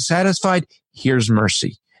justice is satisfied, here's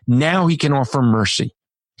mercy. Now he can offer mercy.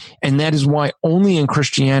 And that is why only in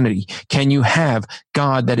Christianity can you have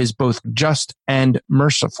God that is both just and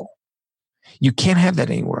merciful. You can't have that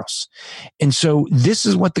anywhere else. And so this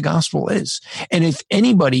is what the gospel is. And if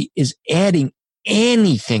anybody is adding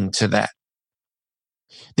anything to that,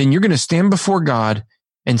 then you're going to stand before God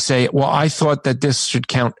and say, well, I thought that this should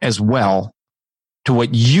count as well to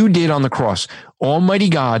what you did on the cross. Almighty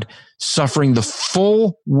God suffering the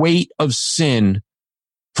full weight of sin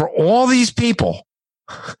for all these people,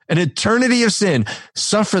 an eternity of sin,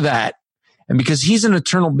 suffer that. And because he's an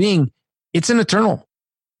eternal being, it's an eternal.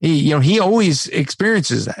 He always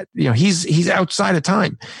experiences that. He's outside of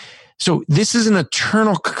time. So this is an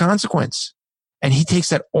eternal consequence. And he takes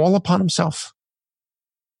that all upon himself.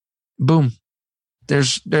 Boom.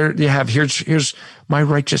 Here's my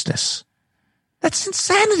righteousness. That's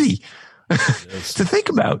insanity to think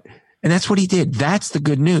about. And that's what he did. That's the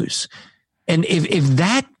good news. And if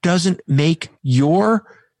that doesn't make your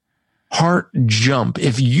heart jump,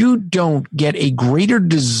 if you don't get a greater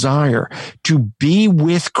desire to be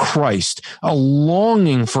with Christ, a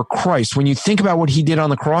longing for Christ, when you think about what he did on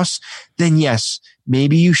the cross, then yes,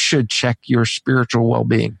 maybe you should check your spiritual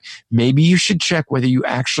well-being. Maybe you should check whether you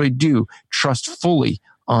actually do trust fully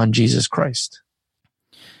on Jesus Christ.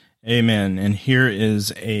 Amen. And here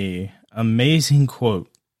is a amazing quote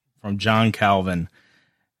from John Calvin.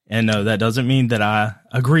 And no, that doesn't mean that I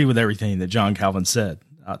agree with everything that John Calvin said.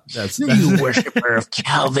 That's you worshiper of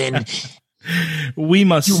Calvin. We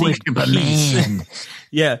must you seek worship peace. A man.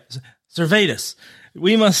 Yeah, Servetus.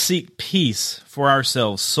 We must seek peace for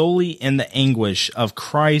ourselves solely in the anguish of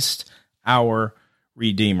Christ, our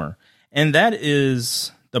Redeemer. And that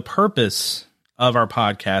is the purpose of our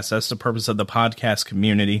podcast. That's the purpose of the podcast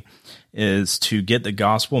community, is to get the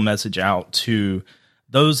gospel message out to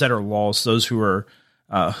those that are lost, those who are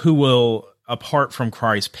who will, apart from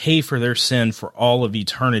Christ, pay for their sin for all of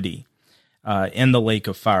eternity in the lake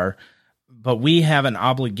of fire. But we have an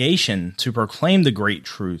obligation to proclaim the great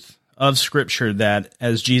truth of Scripture that,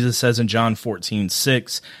 as Jesus says in John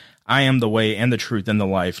 14:6, I am the way and the truth and the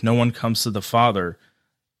life. No one comes to the Father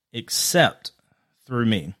except through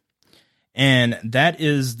me. And that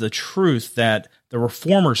is the truth that the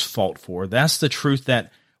Reformers fought for. That's the truth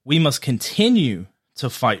that we must continue to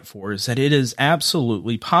fight for, is that it is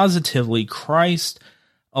absolutely, positively Christ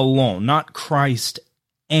alone, not Christ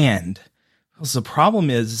and. Because the problem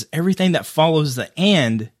is everything that follows the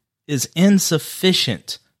and is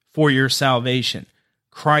insufficient for your salvation.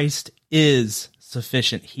 Christ is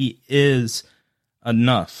sufficient. He is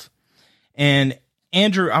enough. And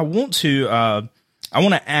Andrew, I want to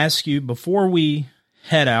ask you, before we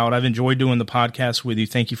head out, I've enjoyed doing the podcast with you.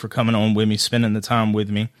 Thank you for coming on with me, spending the time with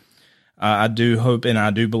me. I do hope and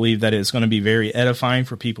I do believe that it's going to be very edifying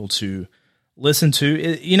for people to listen to.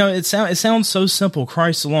 It sounds so simple.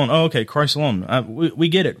 Christ alone. Oh, okay, Christ alone. We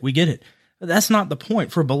get it. We get it. But that's not the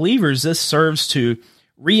point. For believers, this serves to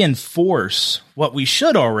reinforce what we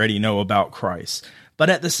should already know about Christ.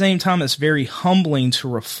 But at the same time, it's very humbling to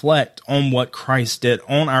reflect on what Christ did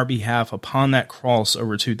on our behalf upon that cross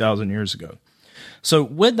over 2,000 years ago. So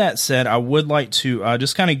with that said, I would like to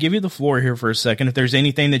just kind of give you the floor here for a second. If there's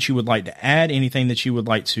anything that you would like to add, anything that you would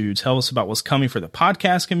like to tell us about what's coming for the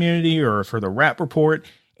podcast community or for the Rap Report,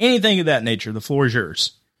 anything of that nature, the floor is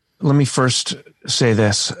yours. Let me first say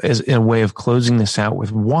this as a way of closing this out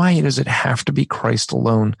with, why does it have to be Christ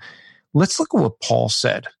alone? Let's look at what Paul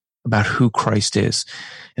said about who Christ is.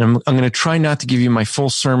 And I'm going to try not to give you my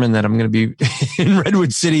full sermon that I'm going to be in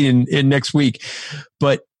Redwood City in next week,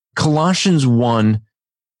 but Colossians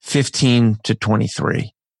 1:15-23,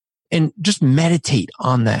 and just meditate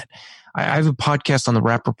on that. I have a podcast on the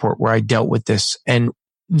Rap Report where I dealt with this, and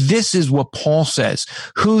this is what Paul says,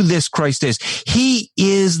 who this Christ is. He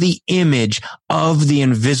is the image of the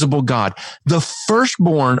invisible God, the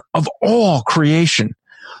firstborn of all creation.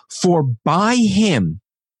 For by him,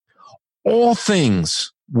 all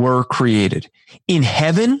things were created, in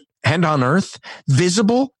heaven and on earth,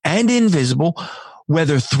 visible and invisible,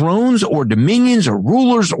 whether thrones or dominions or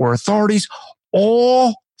rulers or authorities,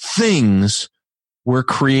 all things were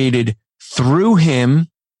created through him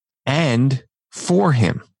and for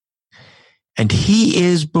him. And he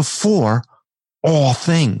is before all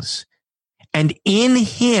things. And in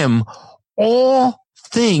him, all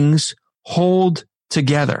things hold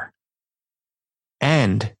together.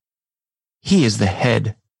 And he is the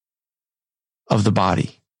head of the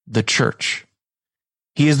body, the church.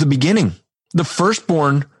 He is the beginning, the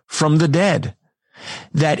firstborn from the dead,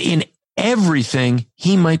 that in everything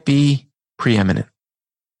he might be preeminent.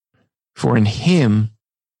 For in him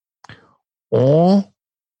all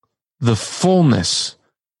the fullness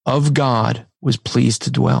of God was pleased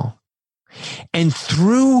to dwell. And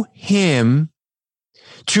through him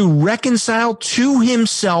to reconcile to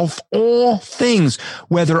himself all things,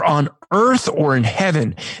 whether on earth or in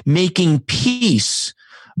heaven, making peace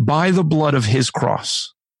by the blood of his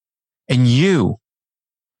cross. And you,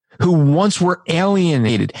 who once were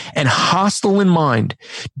alienated and hostile in mind,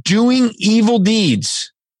 doing evil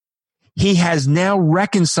deeds, he has now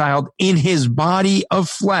reconciled in his body of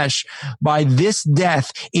flesh by this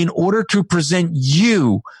death in order to present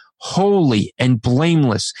you holy and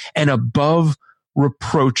blameless and above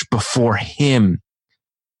reproach before him,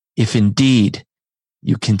 if indeed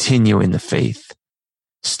you continue in the faith,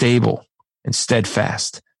 stable and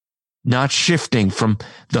steadfast, not shifting from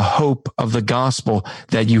the hope of the gospel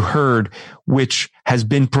that you heard, which has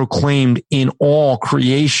been proclaimed in all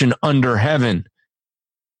creation under heaven,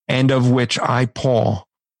 and of which I, Paul,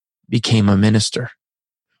 became a minister.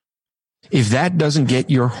 If that doesn't get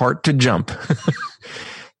your heart to jump,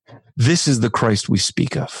 this is the Christ we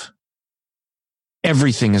speak of.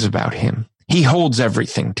 Everything is about him. He holds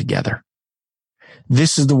everything together.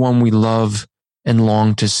 This is the one we love and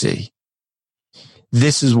long to see.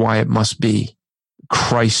 This is why it must be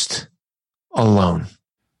Christ alone.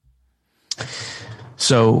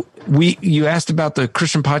 So you asked about the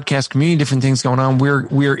Christian podcast community, different things going on.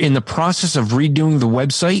 We're in the process of redoing the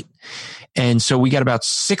website. And so we got about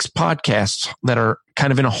 6 podcasts that are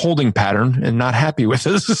kind of in a holding pattern and not happy with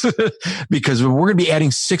us because we're going to be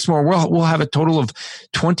adding 6 more. We'll have a total of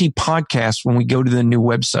 20 podcasts when we go to the new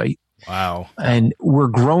website. Wow. And we're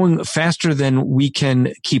growing faster than we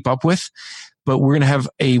can keep up with. But we're going to have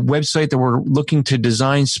a website that we're looking to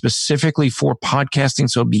design specifically for podcasting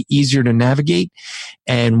so it'll be easier to navigate.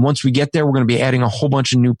 And once we get there, we're going to be adding a whole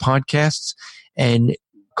bunch of new podcasts. And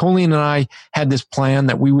Colleen and I had this plan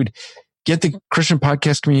that we would get the Christian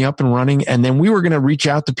podcast community up and running. And then we were going to reach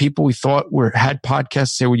out to people we thought had podcasts,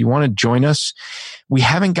 say, would you want to join us? We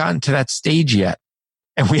haven't gotten to that stage yet.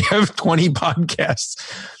 And we have 20 podcasts.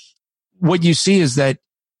 What you see is that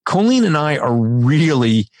Colleen and I are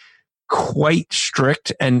really quite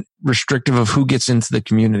strict and restrictive of who gets into the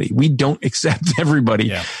community. We don't accept everybody.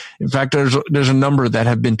 Yeah. In fact, there's a number that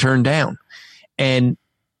have been turned down. And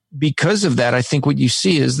because of that, I think what you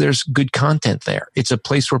see is there's good content there. It's a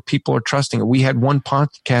place where people are trusting it. We had one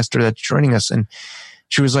podcaster that's joining us, and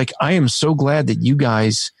she was like, I am so glad that you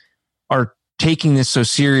guys are taking this so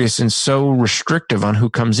serious and so restrictive on who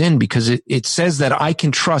comes in, because it says that I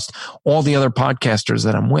can trust all the other podcasters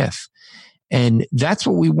that I'm with. And that's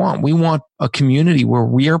what we want. We want a community where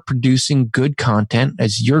we are producing good content,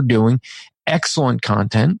 as you're doing, excellent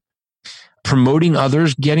content, promoting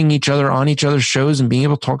others, getting each other on each other's shows and being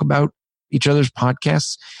able to talk about each other's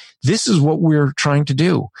podcasts. This is what we're trying to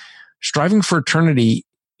do. Striving for Eternity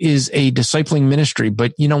is a discipling ministry,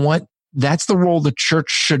 but you know what? That's the role the church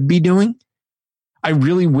should be doing. I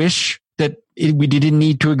really wish that we didn't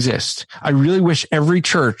need to exist. I really wish every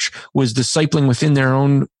church was discipling within their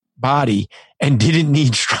own body and didn't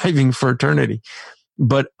need Striving for Eternity.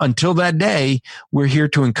 But until that day, we're here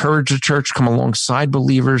to encourage the church, come alongside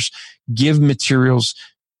believers, give materials,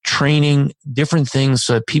 training, different things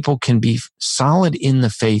so that people can be solid in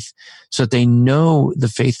the faith, so that they know the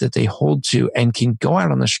faith that they hold to and can go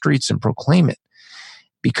out on the streets and proclaim it.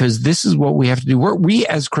 Because this is what we have to do. We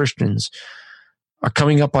as Christians are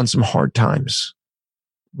coming up on some hard times.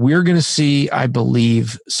 We're going to see, I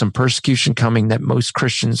believe, some persecution coming that most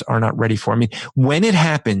Christians are not ready for. I mean, when it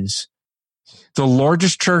happens, the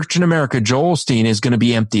largest church in America, Joel Osteen, is going to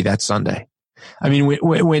be empty that Sunday. I mean,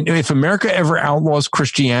 if America ever outlaws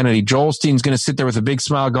Christianity, Joel Osteen's going to sit there with a big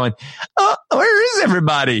smile going, oh, where is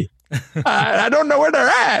everybody? I don't know where they're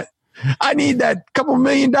at. I need that $2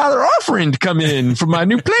 million offering to come in for my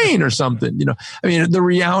new plane or something. You know, I mean, the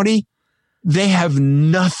reality, they have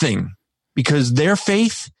nothing, because their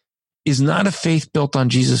faith is not a faith built on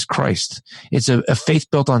Jesus Christ. It's a faith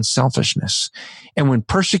built on selfishness. And when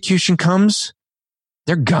persecution comes,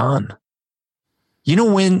 they're gone. You know,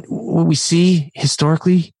 what we see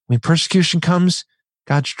historically, when persecution comes,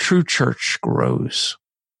 God's true church grows.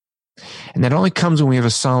 And that only comes when we have a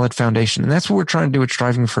solid foundation. And that's what we're trying to do at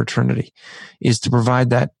Striving for Eternity, is to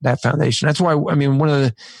provide that foundation. That's why, I mean, one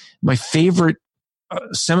of my favorite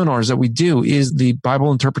seminars that we do is the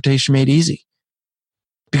Bible Interpretation Made Easy.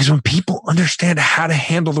 Because when people understand how to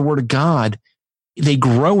handle the word of God, they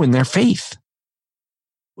grow in their faith.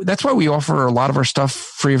 That's why we offer a lot of our stuff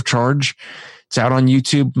free of charge. It's out on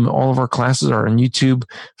YouTube. All of our classes are on YouTube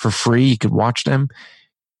for free. You could watch them,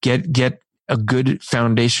 get a good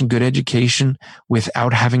foundation, good education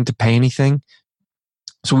without having to pay anything.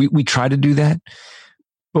 So we try to do that,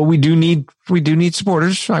 but we do need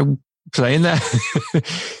supporters. I'm saying that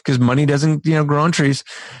because money doesn't, grow on trees,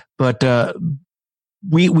 but,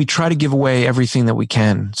 we try to give away everything that we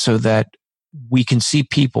can so that we can see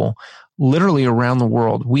people literally around the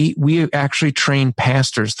world. We actually train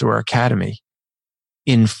pastors through our academy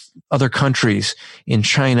in other countries, in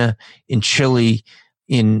China, in Chile,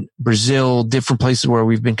 in Brazil, different places where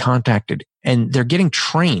we've been contacted, and they're getting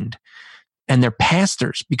trained, and they're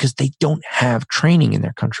pastors because they don't have training in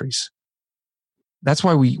their countries. That's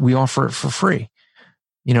why we offer it for free.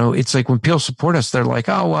 It's like when people support us, they're like,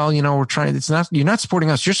 oh, well, we're trying. You're not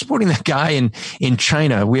supporting us. You're supporting that guy in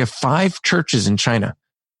China. We have 5 churches in China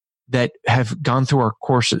that have gone through our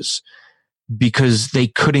courses because they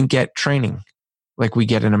couldn't get training like we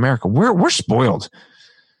get in America. We're spoiled,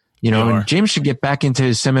 and James should get back into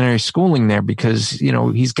his seminary schooling there because,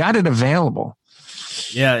 he's got it available.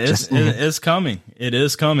 Yeah, it's coming. It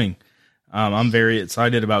is coming. I'm very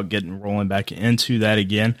excited about rolling back into that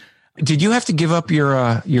again. Did you have to give up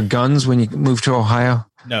your guns when you moved to Ohio?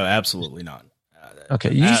 No, absolutely not.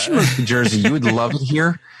 Okay, you should move to Jersey. You would love it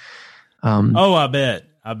here. I bet.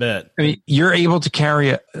 I mean, you're able to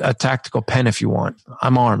carry a tactical pen if you want.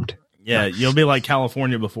 I'm armed. Yeah, you'll be like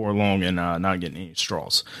California before long and not getting any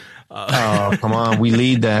straws. Oh, come on. We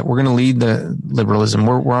lead that. We're going to lead the liberalism.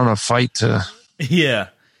 We're on a fight to... Yeah.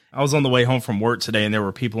 I was on the way home from work today, and there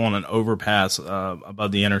were people on an overpass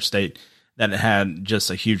above the interstate that had just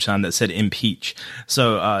a huge sign that said impeach.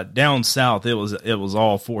 So down south, it was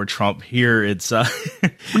all for Trump. Here, it's no.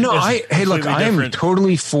 I am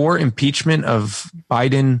totally for impeachment of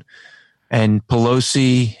Biden and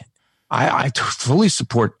Pelosi. I fully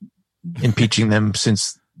support impeaching them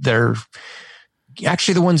since they're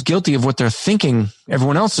actually the ones guilty of what they're thinking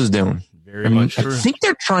everyone else is doing. Very much true. I think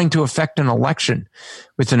they're trying to affect an election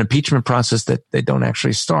with an impeachment process that they don't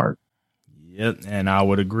actually start. Yep, and I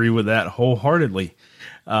would agree with that wholeheartedly.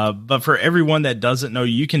 But for everyone that doesn't know,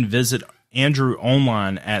 you can visit Andrew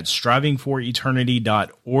online at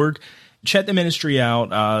strivingforeternity.org. Check the ministry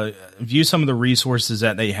out, view some of the resources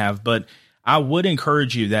that they have. But I would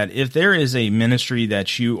encourage you that if there is a ministry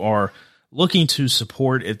that you are looking to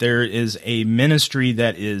support, if there is a ministry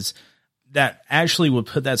that actually would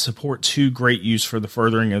put that support to great use for the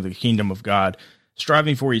furthering of the kingdom of God,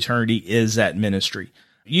 Striving for Eternity is that ministry.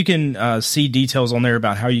 You can see details on there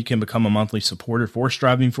about how you can become a monthly supporter for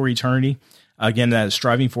Striving for Eternity. Again, that is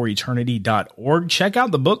strivingforeternity.org. Check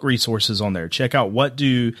out the book resources on there. Check out what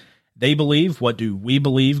do they believe, what do we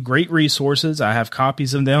believe. Great resources. I have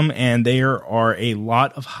copies of them, and there are a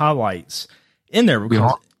lot of highlights in there. We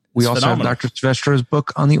also have Dr. Silvestro's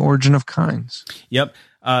book on the origin of kinds. Yep.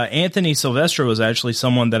 Anthony Silvestro is actually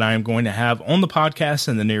someone that I am going to have on the podcast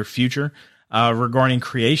in the near future. Regarding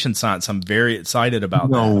creation science. I'm very excited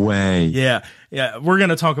about that. No way. Yeah. We're going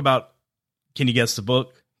to talk about, can you guess the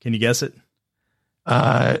book? Can you guess it?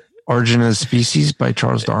 Origin of the Species by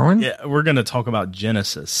Charles Darwin? Yeah, we're going to talk about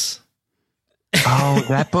Genesis. Oh,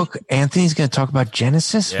 that book? Anthony's going to talk about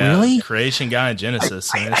Genesis? Yeah, really? Creation guy in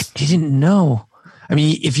Genesis. I didn't know. I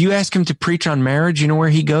mean, if you ask him to preach on marriage, you know where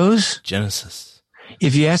he goes? Genesis.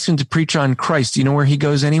 If you ask him to preach on Christ, do you know where he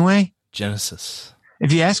goes anyway? Genesis.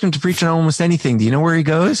 If you ask him to preach on almost anything, do you know where he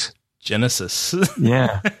goes? Genesis.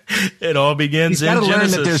 Yeah. It all begins in Genesis. He's got to learn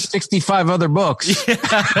that there's 65 other books.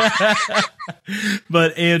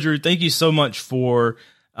 But Andrew, thank you so much for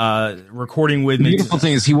recording with me. The beautiful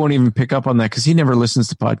thing is he won't even pick up on that because he never listens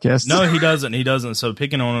to podcasts. No, he doesn't. So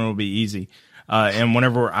picking on him will be easy. And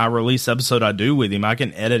whenever I release the episode I do with him, I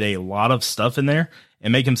can edit a lot of stuff in there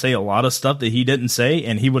and make him say a lot of stuff that he didn't say,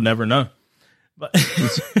 and he would never know. But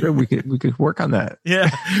we could work on that. Yeah,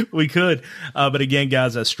 we could. But again,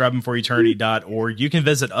 guys, that's strivingforeternity.org. You can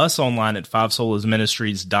visit us online at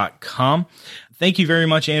 5solasministries.com. Thank you very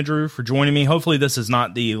much, Andrew, for joining me. Hopefully this is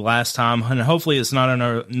not the last time, and hopefully it's not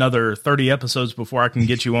another 30 episodes before I can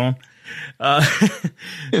get you on.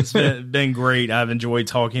 It's been great. I've enjoyed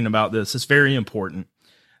talking about this. It's very important.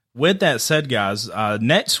 With that said, guys,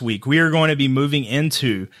 next week we are going to be moving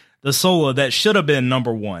into the sola that should have been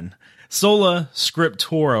number 1. Sola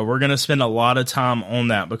Scriptura. We're going to spend a lot of time on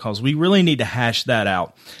that because we really need to hash that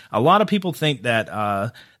out. A lot of people think that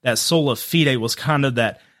that sola fide was kind of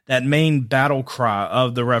that main battle cry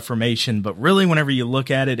of the Reformation, but really whenever you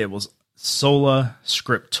look at it, it was Sola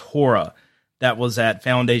Scriptura. that was at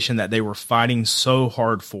Foundation that they were fighting so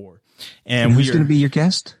hard for. And who's going to be your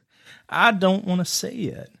guest? I don't want to say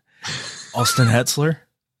it. Austin Hetzler.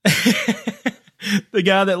 The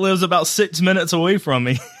guy that lives about 6 minutes away from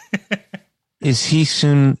me. Is he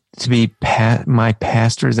soon to be my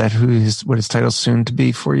pastor? Is that what his title's soon to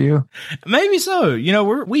be for you? Maybe so. You know,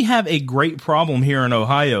 we have a great problem here in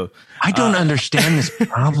Ohio. I don't understand this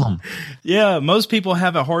problem. Yeah, most people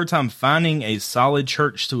have a hard time finding a solid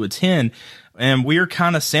church to attend, and we're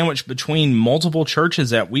kind of sandwiched between multiple churches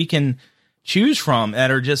that we can choose from that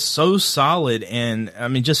are just so solid and, I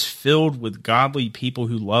mean, just filled with godly people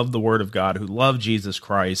who love the Word of God, who love Jesus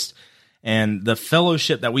Christ. And the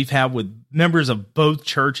fellowship that we've had with members of both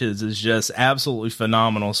churches is just absolutely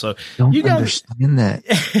phenomenal. So you guys understand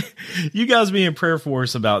that. You guys be in prayer for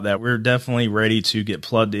us about that. We're definitely ready to get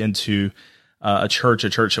plugged into a church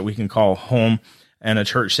that we can call home, and a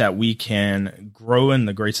church that we can grow in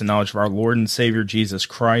the grace and knowledge of our Lord and Savior Jesus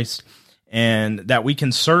Christ, and that we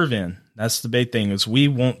can serve in. That's the big thing, is we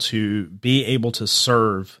want to be able to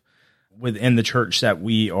serve within the church that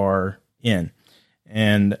we are in.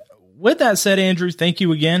 And with that said, Andrew, thank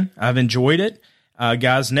you again. I've enjoyed it.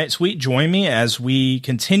 Guys, next week, join me as we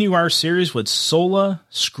continue our series with Sola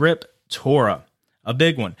Scriptura, a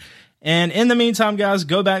big one. And in the meantime, guys,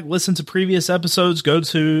 go back, listen to previous episodes. Go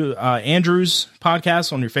to Andrew's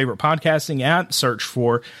podcast on your favorite podcasting app. Search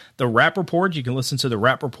for The Rap Report. You can listen to The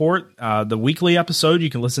Rap Report, the weekly episode. You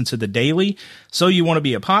can listen to the daily. So you want to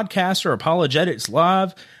be a podcaster, Apologetics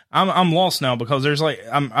Live. I'm lost now because there's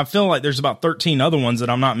I feel like there's about 13 other ones that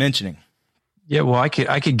I'm not mentioning. Yeah, well, I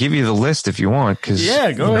could give you the list if you want.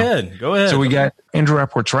 Yeah, go ahead. So we got Andrew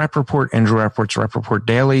Rappaport's Rap Report, Andrew Rappaport's Rap Report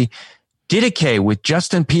Daily, Didache with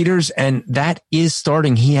Justin Peters, and that is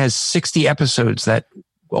starting. He has 60 episodes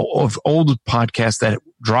of old podcasts that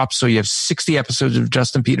drops. So you have 60 episodes of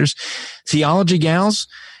Justin Peters. Theology Gals,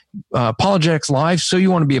 Apologetics Live. So you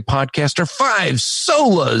want to be a podcaster. 5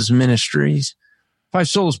 Solas Ministries, 5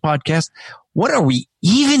 Solas Podcast. What are we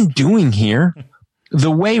even doing here? The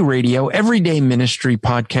Way Radio, Everyday Ministry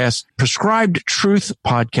Podcast, Prescribed Truth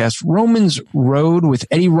Podcast, Romans Road with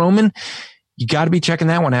Eddie Roman. You got to be checking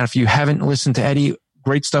that one out if you haven't listened to Eddie.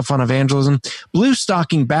 Great stuff on evangelism. Blue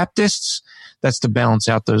Stocking Baptists. That's to balance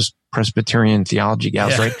out those Presbyterian theology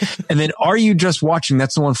gals, right? And then Are You Just Watching?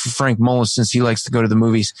 That's the one for Frank Mullis, since he likes to go to the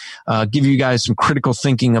movies. Give you guys some critical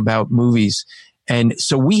thinking about movies. And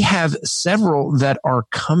so we have several that are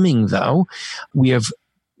coming, though. We have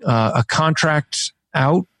a contract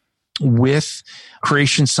out with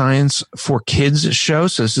Creation Science for Kids show.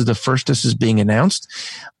 So this is the first this is being announced.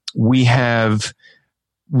 We have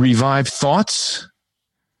Revived Thoughts,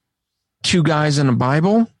 2 Guys in a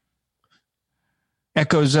Bible,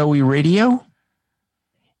 Echo Zoe Radio,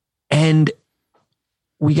 and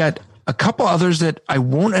we got a couple others that I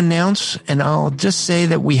won't announce, and I'll just say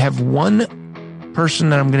that we have one person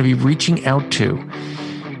that I'm going to be reaching out to,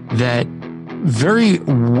 that very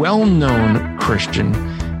well-known Christian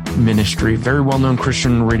ministry, very well-known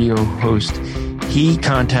Christian radio host. He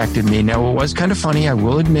contacted me. Now, it was kind of funny, I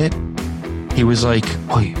will admit. He was like,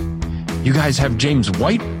 "Oh, you guys have James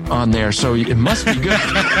White on there, so it must be good."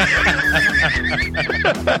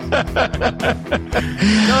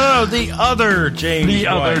 No, the other James White. The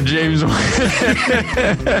other James White.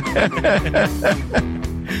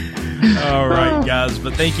 All right, guys.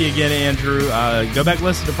 But thank you again, Andrew. Go back and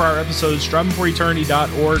listen to prior episodes,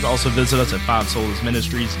 strivingforeternity.org. Also visit us at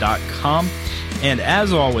 5solasministries.com. And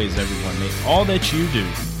as always, everyone, may all that you do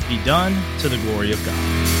be done to the glory of God.